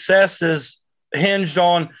your success is hinged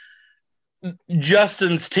on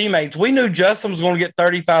Justin's teammates. We knew Justin was going to get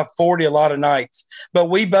 35-40 a lot of nights, but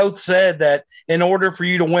we both said that in order for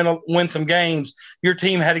you to win some games, your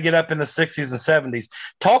team had to get up in the 60s and 70s.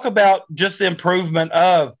 Talk about just the improvement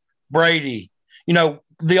of Brady, you know,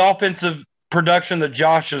 the offensive production that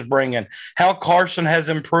Josh is bringing, how Carson has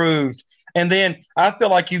improved. And then I feel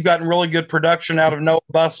like you've gotten really good production out of Noah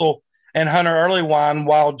Bussell and Hunter Earlywine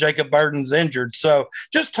while Jacob Burden's injured. So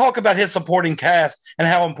just talk about his supporting cast and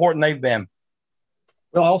how important they've been.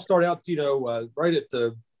 Well, I'll start out, you know,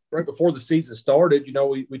 right before the season started, you know,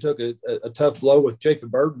 we took a tough blow with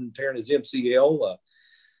Jacob Burden tearing his MCL.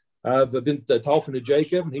 I've been talking to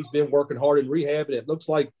Jacob, and he's been working hard in rehab, and it looks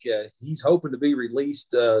like he's hoping to be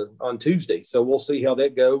released on Tuesday. So we'll see how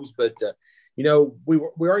that goes. But, you know, we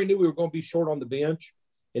already knew we were going to be short on the bench.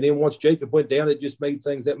 And then once Jacob went down, it just made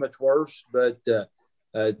things that much worse. But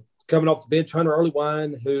coming off the bench, Hunter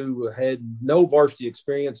Earlywine, who had no varsity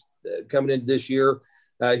experience coming into this year,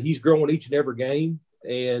 he's growing each and every game.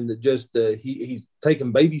 And just he's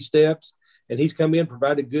taking baby steps. and he's come in,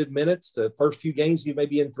 provided good minutes. The first few games, he may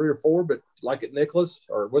be in 3 or 4, but like at Nicholas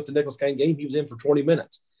or with the Nicholas Kane game, he was in for 20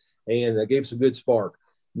 minutes and gave us a good spark.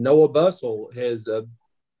 Noah Bussell has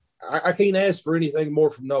I can't ask for anything more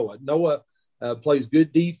from Noah. Noah plays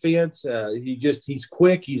good defense. He's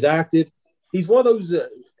quick. He's active. He's one of those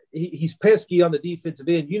he's pesky on the defensive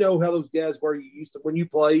end. You know how those guys were you used to when you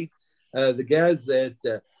played. The guys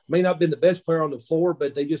that may not have been the best player on the floor,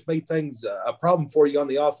 but they just made things a problem for you on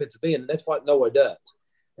the offensive end, and that's what Noah does.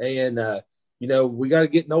 And we got to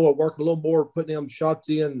get Noah working a little more, putting them shots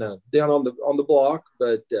in down on the block.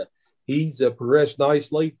 But he's progressed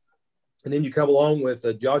nicely. And then you come along with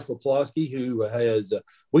Joshua Pulaski, who has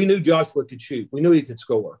we knew Joshua could shoot. We knew he could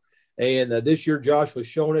score. And this year, Joshua's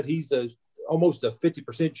showing it. He's almost a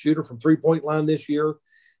 50% shooter from three-point line this year.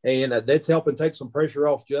 And that's helping take some pressure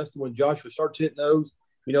off Justin when Joshua starts hitting those.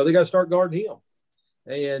 They got to start guarding him.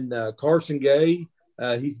 And Carson Gay,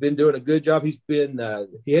 he's been doing a good job. He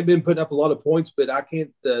hadn't been putting up a lot of points, but I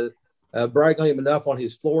can't brag on him enough on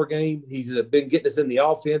his floor game. He's been getting us in the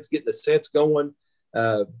offense, getting the sets going,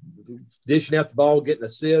 dishing out the ball, getting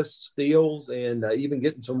assists, steals, and even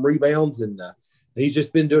getting some rebounds. And he's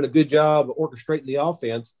just been doing a good job orchestrating the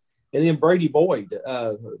offense. And then Brady Boyd,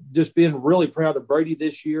 just being really proud of Brady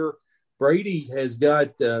this year. Brady has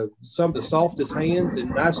got some of the softest hands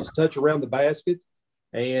and nicest touch around the basket.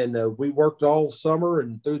 And we worked all summer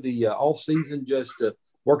and through the off season, just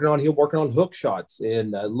working on hook shots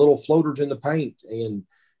and little floaters in the paint. And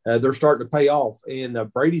they're starting to pay off. And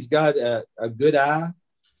Brady's got a good eye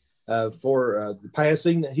for the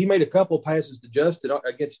passing. He made a couple of passes to Justin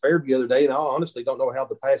against Fairview the other day, and I honestly don't know how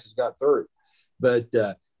the passes got through. But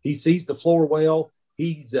he sees the floor well.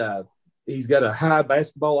 He's got a high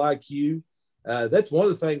basketball IQ. That's one of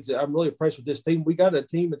the things that I'm really impressed with this team. We got a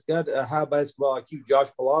team that's got a high basketball IQ. Josh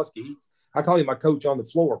Pulaski, I call him my coach on the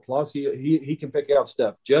floor. Pulaski, he can pick out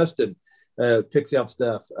stuff. Justin picks out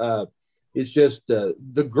stuff. It's just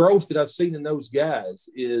the growth that I've seen in those guys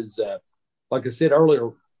is, like I said earlier,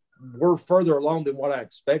 we're further along than what I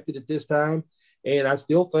expected at this time. And I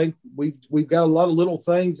still think we've got a lot of little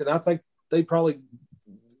things, and I think they probably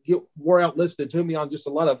wore out listening to me on just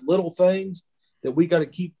a lot of little things that we got to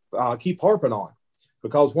keep harping on,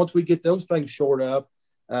 because once we get those things shored up,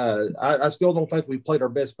 I still don't think we played our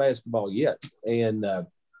best basketball yet. And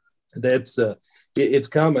that's it's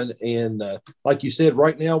coming. And like you said,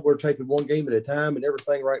 right now we're taking one game at a time, and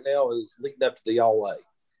everything right now is leading up to the All-A.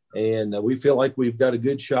 And we feel like we've got a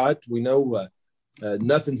good shot. We know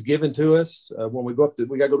nothing's given to us. When we got to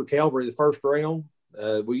go to Calvary the first round.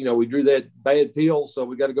 We drew that bad pill, so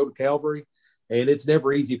we got to go to Calvary, and it's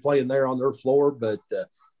never easy playing there on their floor. But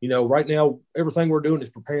right now everything we're doing is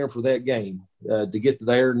preparing for that game to get to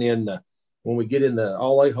there, and then when we get in the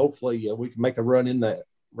All-A, hopefully we can make a run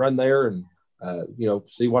there and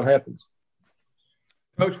see what happens.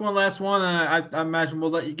 Coach, one last one. I imagine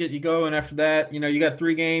we'll let you get you going after that. You got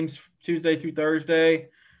 3 games Tuesday through Thursday.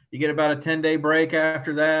 You get about a 10-day break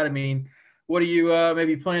after that. I mean, what do you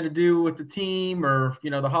maybe plan to do with the team, or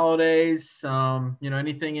the holidays?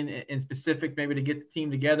 Anything in specific, maybe to get the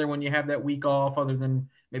team together when you have that week off, other than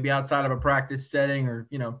maybe outside of a practice setting, or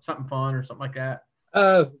something fun or something like that?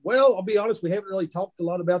 Well, I'll be honest, we haven't really talked a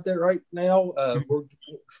lot about that right now. We're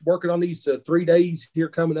working on these 3 days here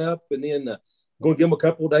coming up, and then going to give them a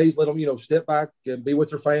couple of days, let them step back and be with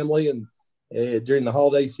their family and during the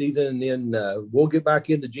holiday season, and then we'll get back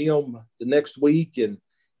in the gym the next week. And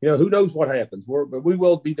who knows what happens. We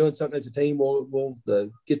will be doing something as a team. We'll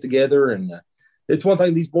get together, and it's one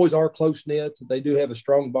thing. These boys are close knit. They do have a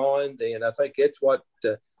strong bond, and I think that's what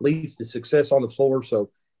leads to success on the floor. So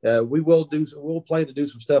we'll plan to do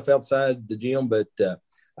some stuff outside the gym, but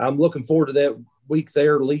I'm looking forward to that week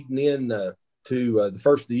there, leading in to the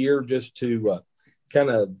first of the year, just to kind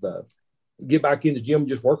of get back in the gym,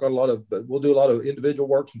 just work on we'll do a lot of individual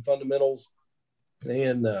work, some fundamentals,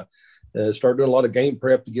 and start doing a lot of game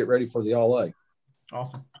prep to get ready for the All-A.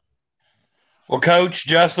 Awesome. Well, Coach,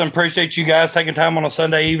 Justin, appreciate you guys taking time on a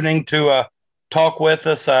Sunday evening to talk with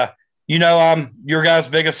us. I'm your guys'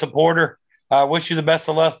 biggest supporter. I wish you the best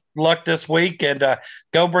of luck this week, and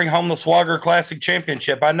go bring home the Swagger Classic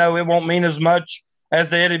Championship. I know it won't mean as much as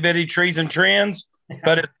the Itty Bitty Trees and Trends,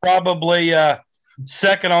 but it's probably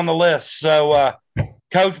second on the list. So,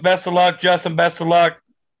 Coach, best of luck. Justin, best of luck.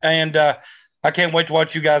 And I can't wait to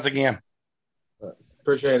watch you guys again.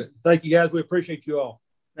 Appreciate it. Thank you, guys. We appreciate you all.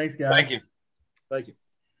 Thanks, guys. Thank you. Thank you.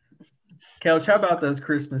 Coach, how about those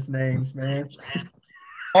Christmas names, man?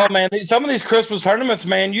 Oh, man, some of these Christmas tournaments,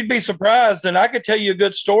 man, you'd be surprised. And I could tell you a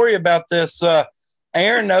good story about this.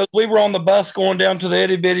 Aaron knows we were on the bus going down to the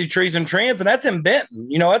Itty Bitty Trees and Trends, and that's in Benton.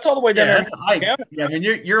 You know, that's all the way down there. Yeah, I mean,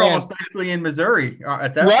 you're almost basically in Missouri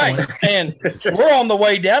at that point. And we're on the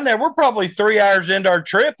way down there. We're probably 3 hours into our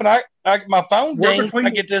trip, and I my phone dings. I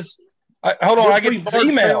get this. Hold on, I get this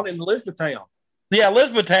email in Elizabethtown. Yeah,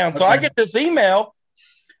 Elizabethtown. So Okay. I get this email,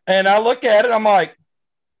 and I look at it. I'm like,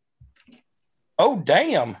 oh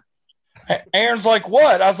damn. Aaron's like,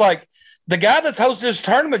 what? I was like, the guy that's hosting this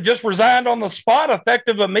tournament just resigned on the spot,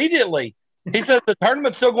 effective immediately. He says the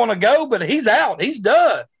tournament's still going to go, but he's out. He's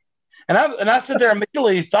done. And I sit there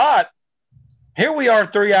immediately thought, here we are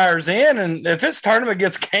 3 hours in, and if this tournament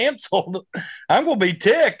gets canceled, I'm going to be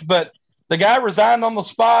ticked. But the guy resigned on the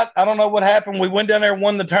spot. I don't know what happened. We went down there and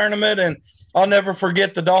won the tournament, and I'll never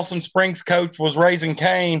forget the Dawson Springs coach was raising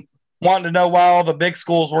Cain, wanting to know why all the big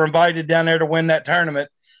schools were invited down there to win that tournament.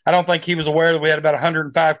 I don't think he was aware that we had about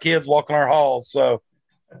 105 kids walking our halls. So,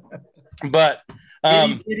 but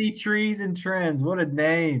Itty Trees and Trends, what a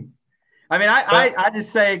name! I mean, I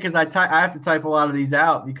just say because I have to type a lot of these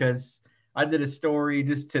out because I did a story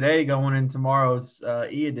just today going in tomorrow's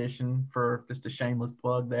e-edition for just a shameless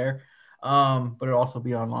plug there, but it'll also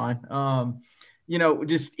be online. You know,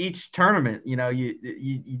 just each tournament, you know,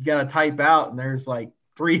 you got to type out, and there's like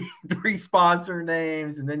three sponsor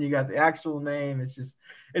names, and then you got the actual name.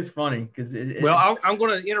 It's funny because I'm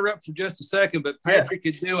going to interrupt for just a second, but Patrick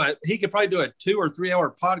could probably do a 2 or 3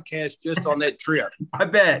 hour podcast just on that trip. I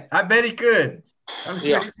bet he could. I'm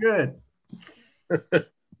sure he could.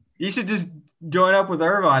 You should just join up with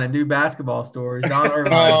Irvine and do basketball stories. Don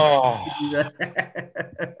Irvine. Oh. You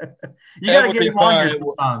got to get him on here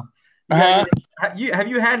sometime. Have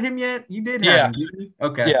you had him yet? You did have him, didn't you?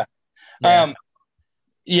 Okay.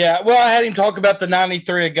 Yeah. Well, I had him talk about the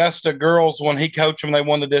 93 Augusta girls when he coached them. They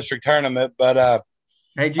won the district tournament. But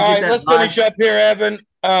hey, all right, let's finish up here, Evan.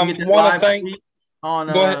 Want to thank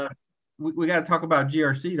on. Go ahead. We got to talk about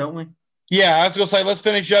GRC, don't we? Yeah, I was going to say, let's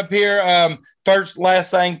finish up here.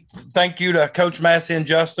 Last thing, thank you to Coach Massey and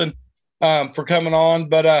Justin for coming on.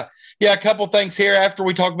 But, a couple things here. After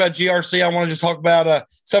we talk about GRC, I want to just talk about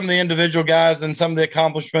some of the individual guys and some of the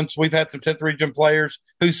accomplishments. We've had some 10th region players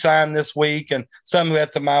who signed this week and some who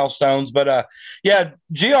had some milestones. But,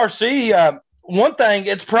 GRC, one thing,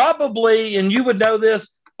 it's probably, and you would know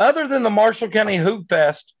this, other than the Marshall County Hoop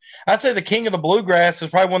Fest, I'd say the King of the Bluegrass is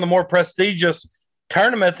probably one of the more prestigious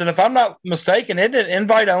tournaments, and if I'm not mistaken, isn't it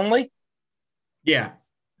invite only? Yeah,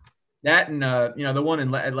 that and the one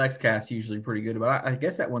at LexCast usually pretty good, but I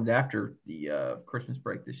guess that one's after the Christmas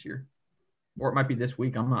break this year, or it might be this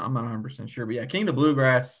week. I'm not 100% sure, but yeah, King of the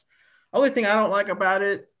Bluegrass. Only thing I don't like about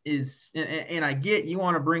it is, and I get you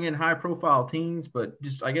want to bring in high profile teams, but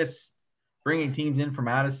just I guess bringing teams in from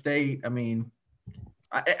out of state. I mean,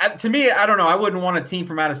 to me, I don't know. I wouldn't want a team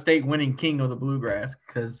from out of state winning King of the Bluegrass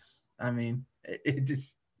because I mean. It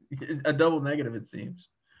just a double negative, it seems.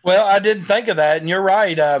 Well, I didn't think of that, and you're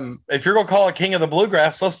right. If you're going to call it King of the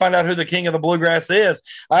Bluegrass, let's find out who the King of the Bluegrass is.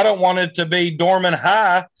 I don't want it to be Dorman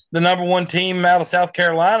High, the number one team out of South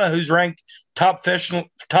Carolina, who's ranked top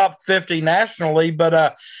 50 nationally.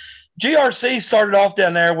 But GRC started off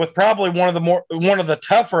down there with probably one of the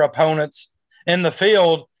tougher opponents in the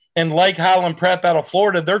field in Lake Highland Prep out of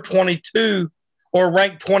Florida. They're 22 or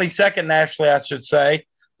ranked 22nd nationally, I should say.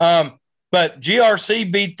 But GRC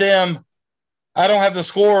beat them. I don't have the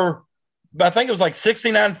score, but I think it was like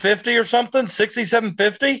 69-50 or something,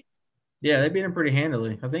 67-50. Yeah, they beat them pretty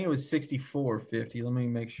handily. I think it was 64-50. Let me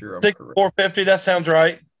make sure I'm 64-50, that sounds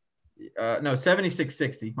right. No,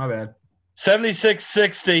 76-60. My bad.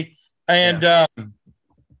 76-60. And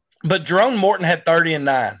but Jerome Morton had 30 and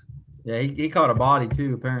 9. Yeah, he caught a body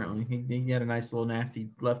too, apparently. He had a nice little nasty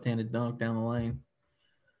left-handed dunk down the lane.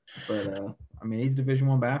 But I mean, he's a Division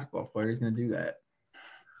I basketball player. He's going to do that.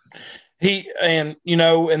 And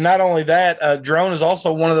not only that, Jerome is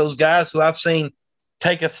also one of those guys who I've seen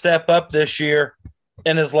take a step up this year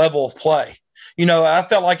in his level of play. I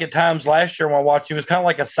felt like at times last year when I watched him, he was kind of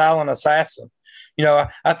like a silent assassin.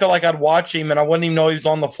 I felt like I'd watch him and I wouldn't even know he was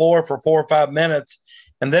on the floor for 4 or 5 minutes.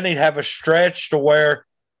 And then he'd have a stretch to where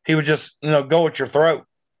he would just, go at your throat,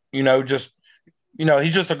 he's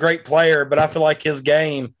just a great player, but I feel like his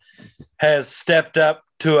game has stepped up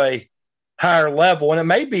to a higher level. And it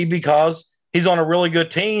may be because he's on a really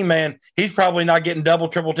good team and he's probably not getting double,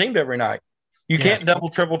 triple teamed every night. You can't double,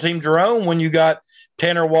 triple team Jerome when you got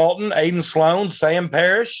Tanner Walton, Aiden Sloan, Sam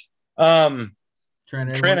Parrish, Trent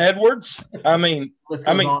Edwards. I mean,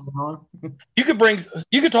 you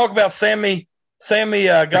could talk about Sammy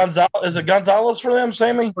Gonzalez. Is it Gonzalez for them?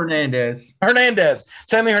 Sammy Hernandez.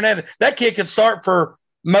 Sammy Hernandez. That kid could start for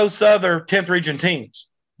most other 10th region teams.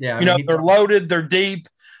 Yeah, They're loaded, they're deep,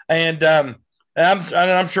 and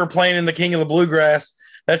I'm sure playing in the King of the Bluegrass,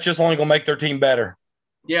 that's just only going to make their team better.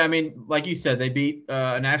 Yeah, I mean, like you said, they beat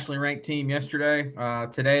a nationally ranked team yesterday.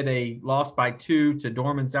 Today they lost by 2 to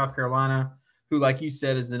Dorman, South Carolina, who, like you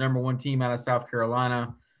said, is the number 1 team out of South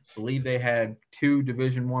Carolina. I believe they had 2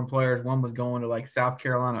 Division I players. One was going to like South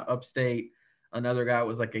Carolina Upstate. Another guy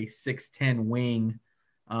was like a 6'10" wing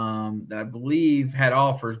that I believe had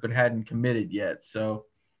offers but hadn't committed yet. So,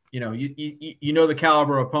 you know the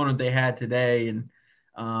caliber of opponent they had today, and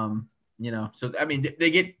so I mean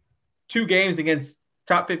they get 2 games against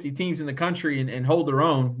top 50 teams in the country and hold their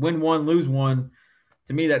own, win one, lose one.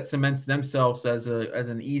 To me, that cements themselves as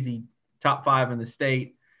an easy top 5 in the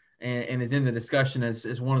state, and is in the discussion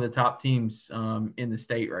as one of the top teams in the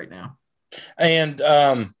state right now. And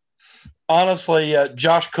honestly,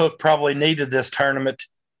 Josh Cook probably needed this tournament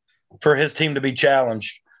for his team to be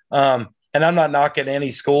challenged. And I'm not knocking any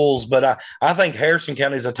schools, but I think Harrison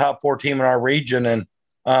County is a top 4 team in our region. And,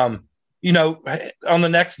 on the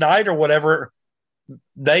next night or whatever,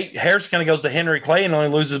 Harrison County goes to Henry Clay and only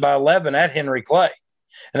loses by 11 at Henry Clay.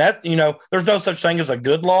 And that, there's no such thing as a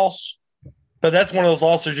good loss, but that's one of those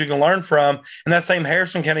losses you can learn from. And that same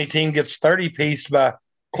Harrison County team gets 30-pieced by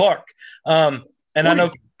Clark. And I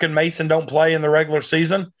know Mason don't play in the regular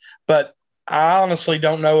season, but I honestly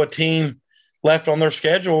don't know a team left on their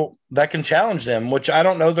schedule that can challenge them, which I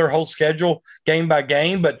don't know their whole schedule game by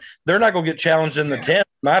game, but they're not going to get challenged in the 10th, in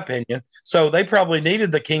my opinion. So they probably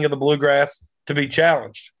needed the King of the Bluegrass to be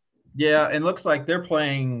challenged. Yeah, and looks like they're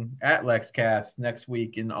playing at Lexcath next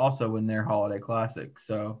week and also in their Holiday Classic.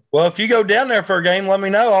 So, well, if you go down there for a game, let me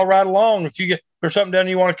know. I'll ride along. If there's something down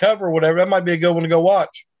you want to cover or whatever, that might be a good one to go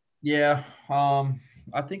watch. Yeah,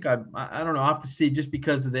 I think I don't know. I have to see just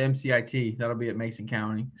because of the MCIT. That'll be at Mason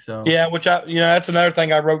County. So yeah, which that's another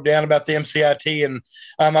thing I wrote down about the MCIT, and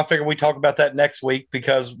I figure we talk about that next week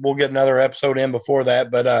because we'll get another episode in before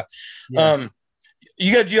that. But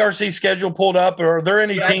you got GRC schedule pulled up, or are there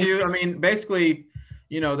any teams? I mean, basically,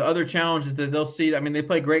 the other challenges that they'll see. I mean, they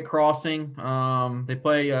play Great Crossing. They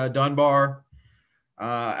play Dunbar.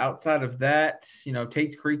 Outside of that,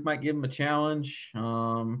 Tate's Creek might give them a challenge.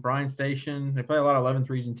 Bryan Station, they play a lot of 11th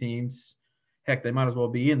region teams. Heck, they might as well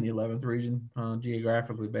be in the 11th region,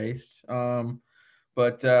 geographically based.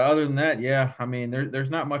 But other than that, yeah, I mean, there's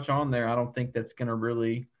not much on there. I don't think that's going to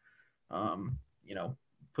really,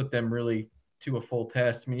 put them really to a full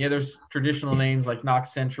test. I mean, yeah, there's traditional names like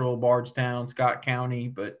Knox Central, Bardstown, Scott County,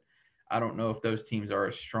 but I don't know if those teams are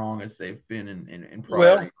as strong as they've been in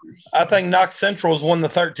prior years. I think Knox Central has won the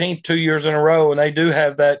 13th 2 years in a row, and they do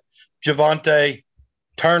have that Javante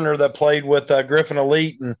Turner that played with Griffin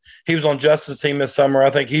Elite, and he was on Justin's team this summer.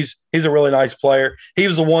 I think he's a really nice player. He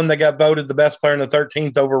was the one that got voted the best player in the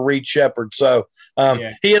 13th over Reed Shepard. So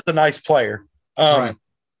he is a nice player.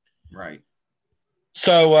 Right.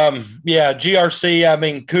 So, GRC, I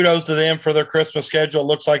mean, kudos to them for their Christmas schedule. It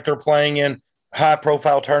looks like they're playing in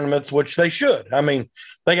high-profile tournaments, which they should. I mean,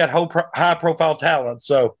 they got high-profile talent.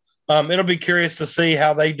 So, it'll be curious to see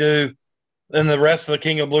how they do in the rest of the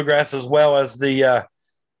King of Bluegrass, as well as the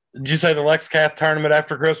did you say the Lexcath tournament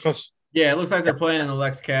after Christmas? Yeah, it looks like they're playing in the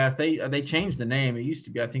Lexcath. They changed the name. It used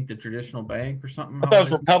to be, I think, the Traditional Bank or something. I thought it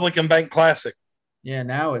was Republican Bank Classic. Yeah,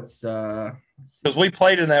 now it's because we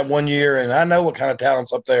played in that one year, and I know what kind of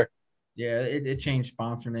talent's up there. Yeah, it changed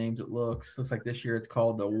sponsor names. It looks like this year it's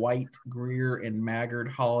called the White, Greer, and Maggard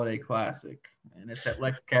Holiday Classic, and it's at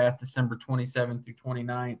Lexcath December 27th through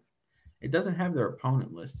 29th. It doesn't have their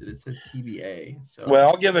opponent listed. It says TBA. So, well,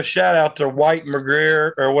 I'll give a shout out to White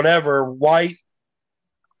McGreer or whatever. White.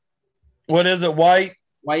 What is it? White,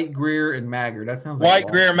 Greer, and Maggard. That sounds like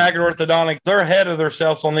White, Greer, Maggard Orthodontics. They're ahead of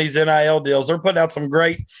themselves on these NIL deals. They're putting out some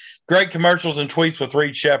great commercials and tweets with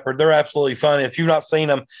Reed Shepard. They're absolutely funny. If you've not seen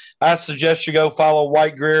them, I suggest you go follow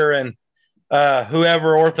White, Greer, and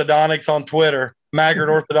whoever Orthodontics on Twitter, Maggard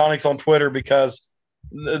Orthodontics on Twitter, because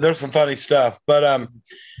there's some funny stuff. But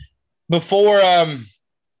before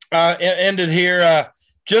I ended here,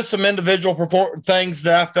 just some individual things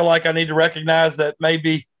that I feel like I need to recognize that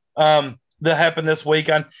maybe that happened this week.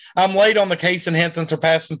 I'm late on the Kaysen Henson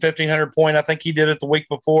surpassing 1,500 point. I think he did it the week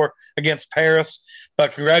before against Paris.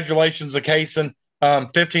 But congratulations to Kaysen,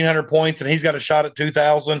 1,500 points, and he's got a shot at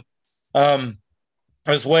 2,000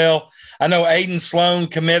 as well. I know Aiden Sloan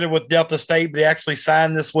committed with Delta State, but he actually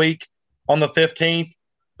signed this week on the 15th.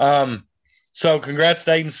 So congrats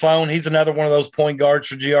to Aiden Sloan. He's another one of those point guards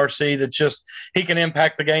for GRC that just he can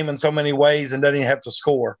impact the game in so many ways and doesn't even have to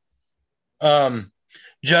score.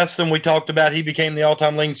 Justin, we talked about, he became the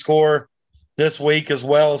all-time leading scorer this week, as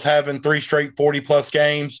well as having 3 straight 40-plus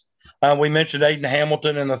games. We mentioned Aiden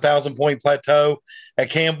Hamilton and the 1,000-point plateau at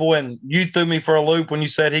Campbell, and you threw me for a loop when you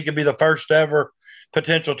said he could be the first ever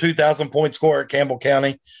potential 2,000-point scorer at Campbell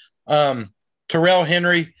County. Terrell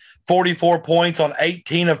Henry, 44 points on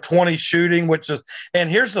 18 of 20 shooting, and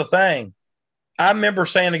here's the thing. I remember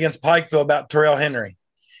saying against Pikeville about Terrell Henry,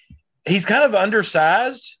 he's kind of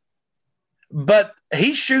undersized, but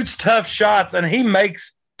he shoots tough shots and he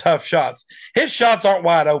makes tough shots. His shots aren't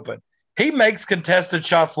wide open. He makes contested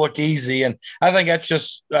shots look easy, and I think that's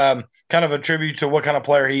just kind of a tribute to what kind of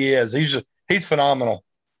player he is. He's phenomenal.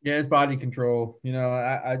 Yeah, his body control. You know,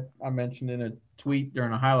 I mentioned in a tweet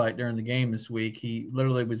during a highlight during the game this week, he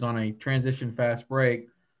literally was on a transition fast break,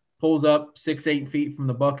 pulls up 6-8 feet from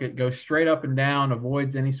the bucket, goes straight up and down,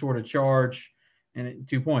 avoids any sort of charge, and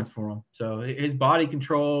 2 points for him. So his body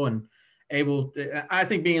control and I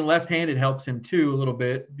think being left-handed helps him too a little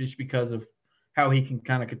bit, just because of how he can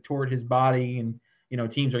kind of contort his body. And, you know,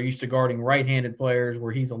 teams are used to guarding right-handed players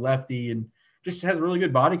where he's a lefty, and just has really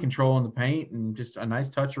good body control in the paint and just a nice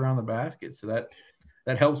touch around the basket. So that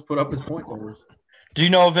helps put up his point totals. Do you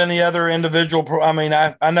know of any other individual? I mean,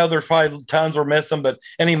 I know there's probably tons we're missing, but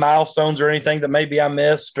any milestones or anything that maybe I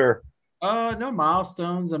missed or? No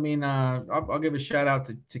milestones. I mean, I'll give a shout out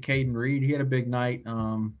to Caden Reed. He had a big night,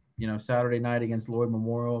 Saturday night against Lloyd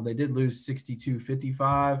Memorial. They did lose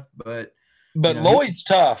 62-55, but Lloyd's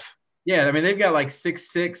tough. Yeah, I mean, they've got like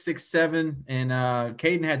 6'6", 6'7", and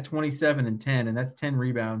Caden had 27 and 10, and that's 10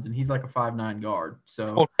 rebounds, and he's like a 5'9" guard.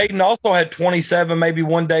 So Caden also had 27 maybe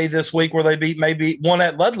one day this week where they beat maybe one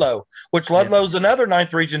at Ludlow, which Ludlow's another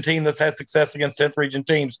 9th region team that's had success against 10th region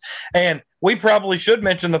teams. And we probably should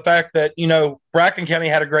mention the fact that, Bracken County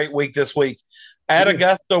had a great week this week. At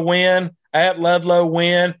Augusta win, at Ludlow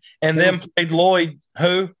win, and then played Lloyd,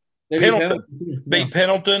 who? Beat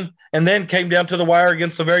Pendleton, and then came down to the wire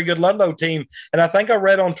against a very good Ludlow team. And I think I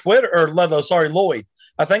read on Twitter, Lloyd.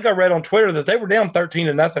 I think I read on Twitter that they were down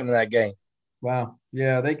 13-0 in that game. Wow.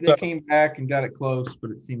 Yeah, they came back and got it close,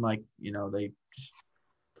 but it seemed like, they just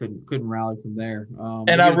couldn't rally from there.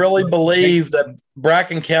 And I really believe that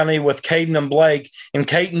Bracken County with Caden and Blake, and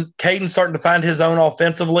Caden starting to find his own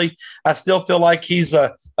offensively, I still feel like he's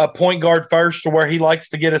a point guard first, to where he likes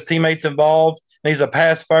to get his teammates involved. And he's a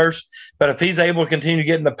pass first, but if he's able to continue to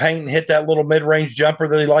get in the paint and hit that little mid-range jumper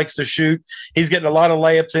that he likes to shoot, he's getting a lot of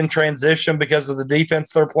layups in transition because of the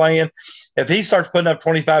defense they're playing. If he starts putting up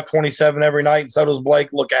 25, 27 every night, and so does Blake,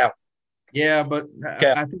 look out. Yeah, but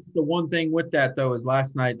I think the one thing with that, though, is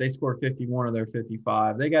last night they scored 51 of their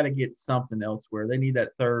 55. They got to get something elsewhere. They need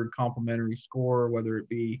that third complementary scorer, whether it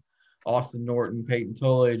be Austin Norton, Peyton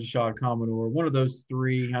Tullage, Shad Commodore, one of those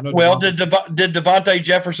three. I know. Well, did Devontae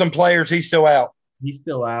Jefferson play, or is he still out? He's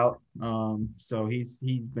still out. So he's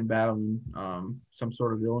been battling some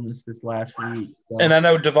sort of illness this last week. So. And I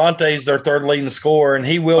know Devontae's their third leading scorer, and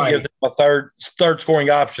he will give them a third scoring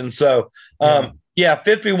option. So,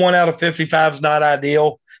 51 out of 55 is not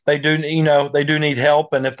ideal. They do need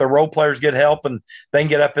help, and if the role players get help and they can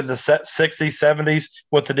get up in the 60s, 70s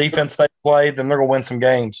with the defense they play, then they're going to win some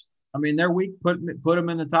games. I mean, their week put them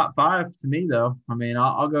in the top 5 to me, though. I mean,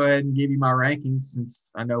 I'll go ahead and give you my rankings, since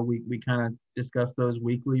I know we kind of discuss those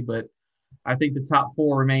weekly, but I think the top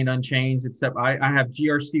 4 remained unchanged, except I have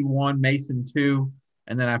GRC 1, Mason 2,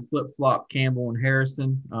 and then I flip-flop Campbell and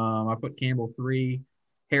Harrison. I put Campbell 3,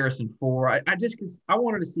 Harrison 4. I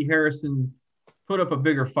wanted to see Harrison put up a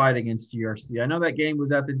bigger fight against GRC. I know that game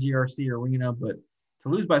was at the GRC arena, but to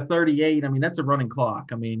lose by 38, I mean, that's a running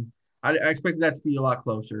clock. I mean, I expected that to be a lot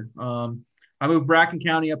closer. I moved Bracken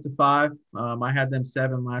County up to 5. I had them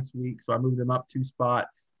 7 last week, so I moved them up 2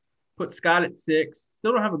 spots. Put Scott at 6.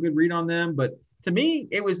 Still don't have a good read on them, but to me,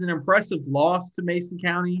 it was an impressive loss to Mason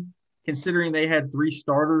County, considering they had 3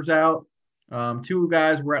 starters out. 2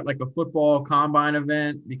 guys were at like a football combine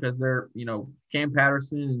event because they're, Cam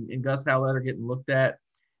Patterson and Gus Howlett are getting looked at,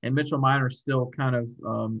 and Mitchell Minor's still kind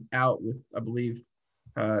of out with, I believe,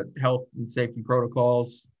 health and safety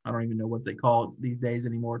protocols. I don't even know what they call it these days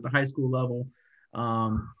anymore at the high school level.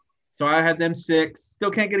 So I had them 6. Still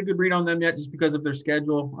can't get a good read on them yet just because of their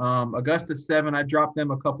schedule. Augusta 7, I dropped them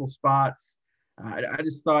a couple spots. I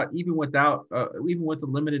just thought even with the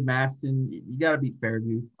limited Maston, you got to beat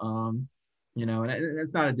Fairview. And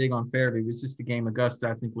it's not a dig on Fairview. It's just a game Augusta,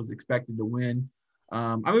 I think, was expected to win.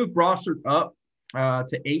 I moved Brossard up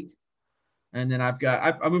to 8. And then I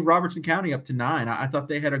moved Robertson County up to 9. I thought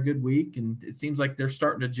they had a good week, and it seems like they're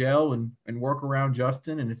starting to gel and work around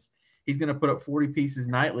Justin. And if he's going to put up 40 pieces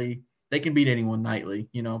nightly, they can beat anyone nightly,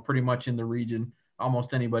 pretty much in the region,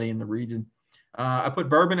 almost anybody in the region. I put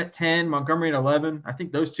Bourbon at 10, Montgomery at 11. I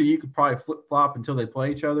think those two you could probably flip-flop until they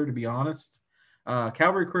play each other, to be honest.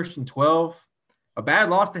 Calvary Christian 12. A bad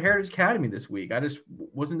loss to Heritage Academy this week. I just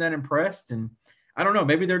wasn't that impressed. And I don't know,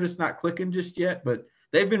 maybe they're just not clicking just yet, but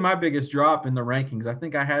they've been my biggest drop in the rankings. I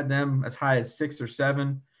think I had them as high as 6 or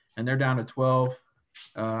 7, and they're down to 12.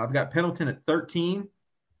 I've got Pendleton at 13.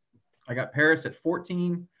 I got Paris at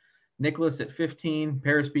 14. Nicholas at 15.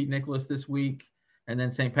 Paris beat Nicholas this week. And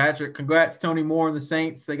then St. Patrick. Congrats, Tony Moore and the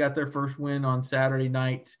Saints. They got their first win on Saturday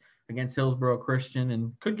night against Hillsborough Christian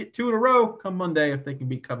and could get 2 in a row come Monday if they can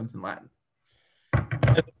beat Covington Latin.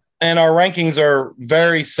 And our rankings are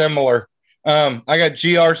very similar. I got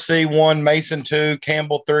GRC 1, Mason 2,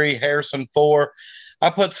 Campbell 3, Harrison 4. I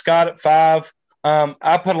put Scott at 5.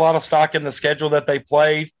 I put a lot of stock in the schedule that they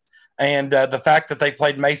played. And the fact that they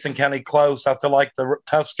played Mason County close, I feel like the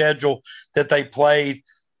tough schedule that they played,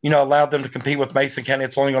 allowed them to compete with Mason County.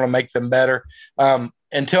 It's only going to make them better.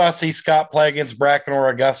 Until I see Scott play against Bracken or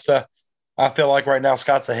Augusta, I feel like right now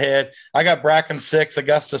Scott's ahead. I got Bracken 6,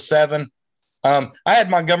 Augusta 7. I had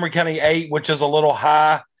Montgomery County 8, which is a little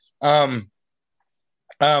high. Don't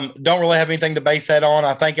really have anything to base that on.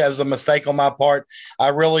 I think it was a mistake on my part. I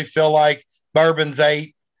really feel like Bourbon's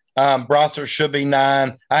 8. Brossart should be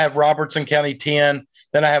 9. I have Robertson County 10.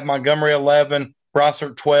 Then I have Montgomery 11,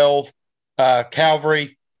 Brossart 12,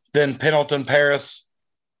 Calvary, then Pendleton, Paris,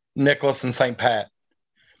 Nicholas, and St. Pat.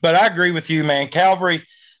 But I agree with you, man. Calvary,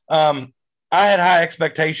 I had high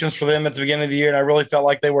expectations for them at the beginning of the year, and I really felt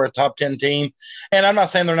like they were a top 10 team. And I'm not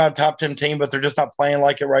saying they're not a top 10 team, but they're just not playing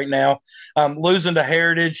like it right now. Losing to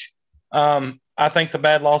Heritage, I think it's a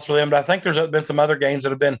bad loss for them, but I think there's been some other games that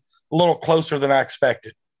have been a little closer than I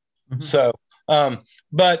expected. Mm-hmm. So,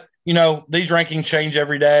 but, these rankings change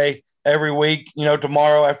every day, every week.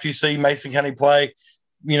 Tomorrow after you see Mason County play,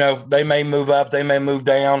 they may move up, they may move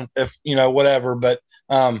down if, whatever, but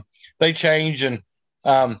they change. And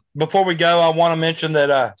before we go, I want to mention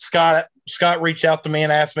that Scott reached out to me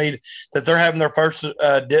and asked me that they're having their first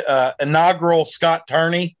inaugural Scott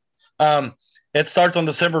Tourney. It starts on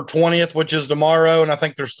December 20th, which is tomorrow, and I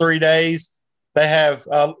think there's 3 days. They have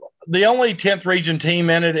the only 10th region team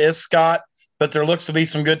in it is Scott, but there looks to be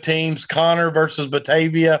some good teams. Connor versus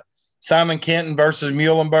Batavia, Simon Kenton versus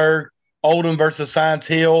Muhlenberg, Oldham versus Science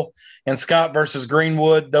Hill, and Scott versus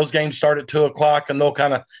Greenwood. Those games start at 2:00, and they'll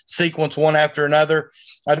kind of sequence one after another.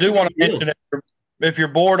 I do want to mention if you're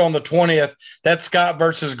bored on the 20th, that Scott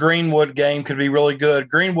versus Greenwood game could be really good.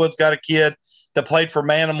 Greenwood's got a kid that played for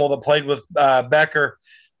Manimal, that played with Becker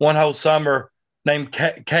one whole summer, named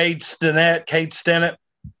Cade Stennett.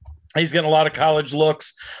 He's getting a lot of college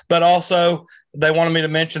looks. But also, they wanted me to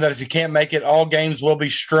mention that if you can't make it, all games will be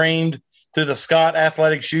streamed through the Scott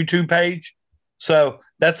Athletics YouTube page. So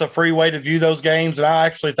that's a free way to view those games. And I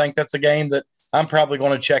actually think that's a game that I'm probably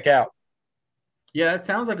going to check out. Yeah, it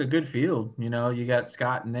sounds like a good field. You got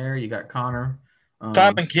Scott in there. You got Connor.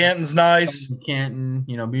 Simon Kenton's nice. Simon Kenton.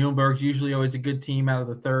 Muhlenberg's usually always a good team out of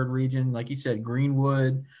the 3rd region. Like you said,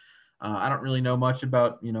 Greenwood. I don't really know much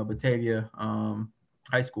about, Batavia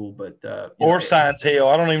High School, but Science Hill.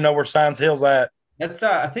 I don't even know where Science Hill's at. That's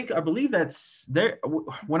I believe that's there.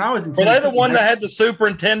 When I was in, were they the one that had the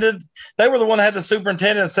superintendent? They were the one that had the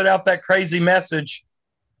superintendent send out that crazy message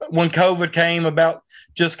when COVID came about.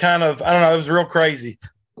 Just kind of, I don't know. It was real crazy.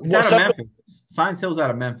 It's out of Memphis. Science Hill's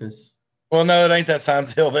out of Memphis. Well, no, it ain't that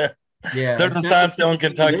Science Hill there. Yeah, there's a Science Hill in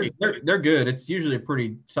Kentucky. They're good. It's usually a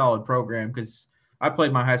pretty solid program because I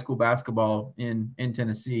played my high school basketball in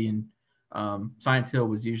Tennessee, and Science Hill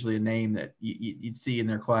was usually a name that you'd see in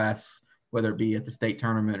their class, whether it be at the state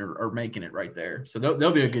tournament or making it right there. So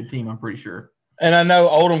they'll be a good team, I'm pretty sure. And I know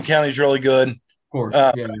Oldham County's really good. Of course,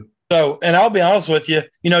 yeah. So, and I'll be honest with you,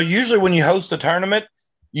 usually when you host a tournament,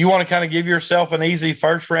 you want to kind of give yourself an easy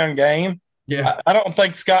first round game. Yeah. I don't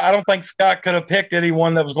think Scott could have picked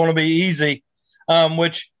anyone that was going to be easy,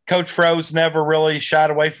 which Coach Froese never really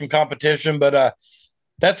shied away from competition. But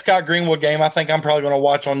that Scott Greenwood game, I think I'm probably going to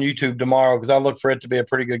watch on YouTube tomorrow because I look for it to be a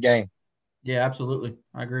pretty good game. Yeah, absolutely.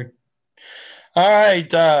 I agree. All right.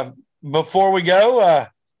 Before we go,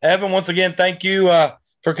 Evan, once again, thank you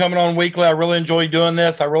for coming on weekly. I really enjoy doing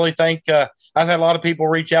this. I really think I've had a lot of people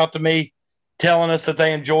reach out to me telling us that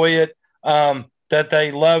they enjoy it, that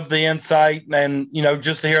they love the insight, and,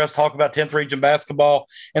 just to hear us talk about 10th region basketball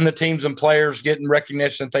and the teams and players getting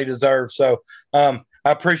recognition that they deserve. So I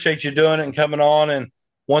appreciate you doing it and coming on. And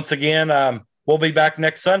once again, we'll be back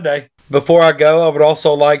next Sunday. Before I go, I would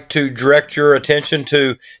also like to direct your attention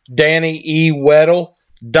to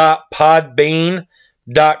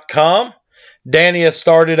DannyEweddle.podbean.com. Danny has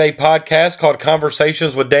started a podcast called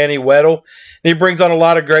Conversations with Danny Weddle, and he brings on a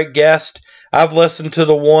lot of great guests. I've listened to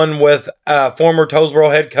the one with former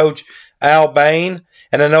Tollsboro head coach Al Bain,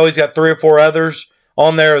 And I know he's got 3 or 4 others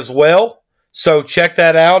on there as well. So check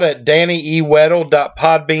that out at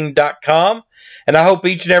dannyewettle.podbean.com. And I hope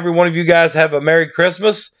each and every one of you guys have a Merry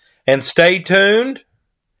Christmas, and stay tuned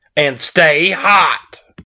and stay hot.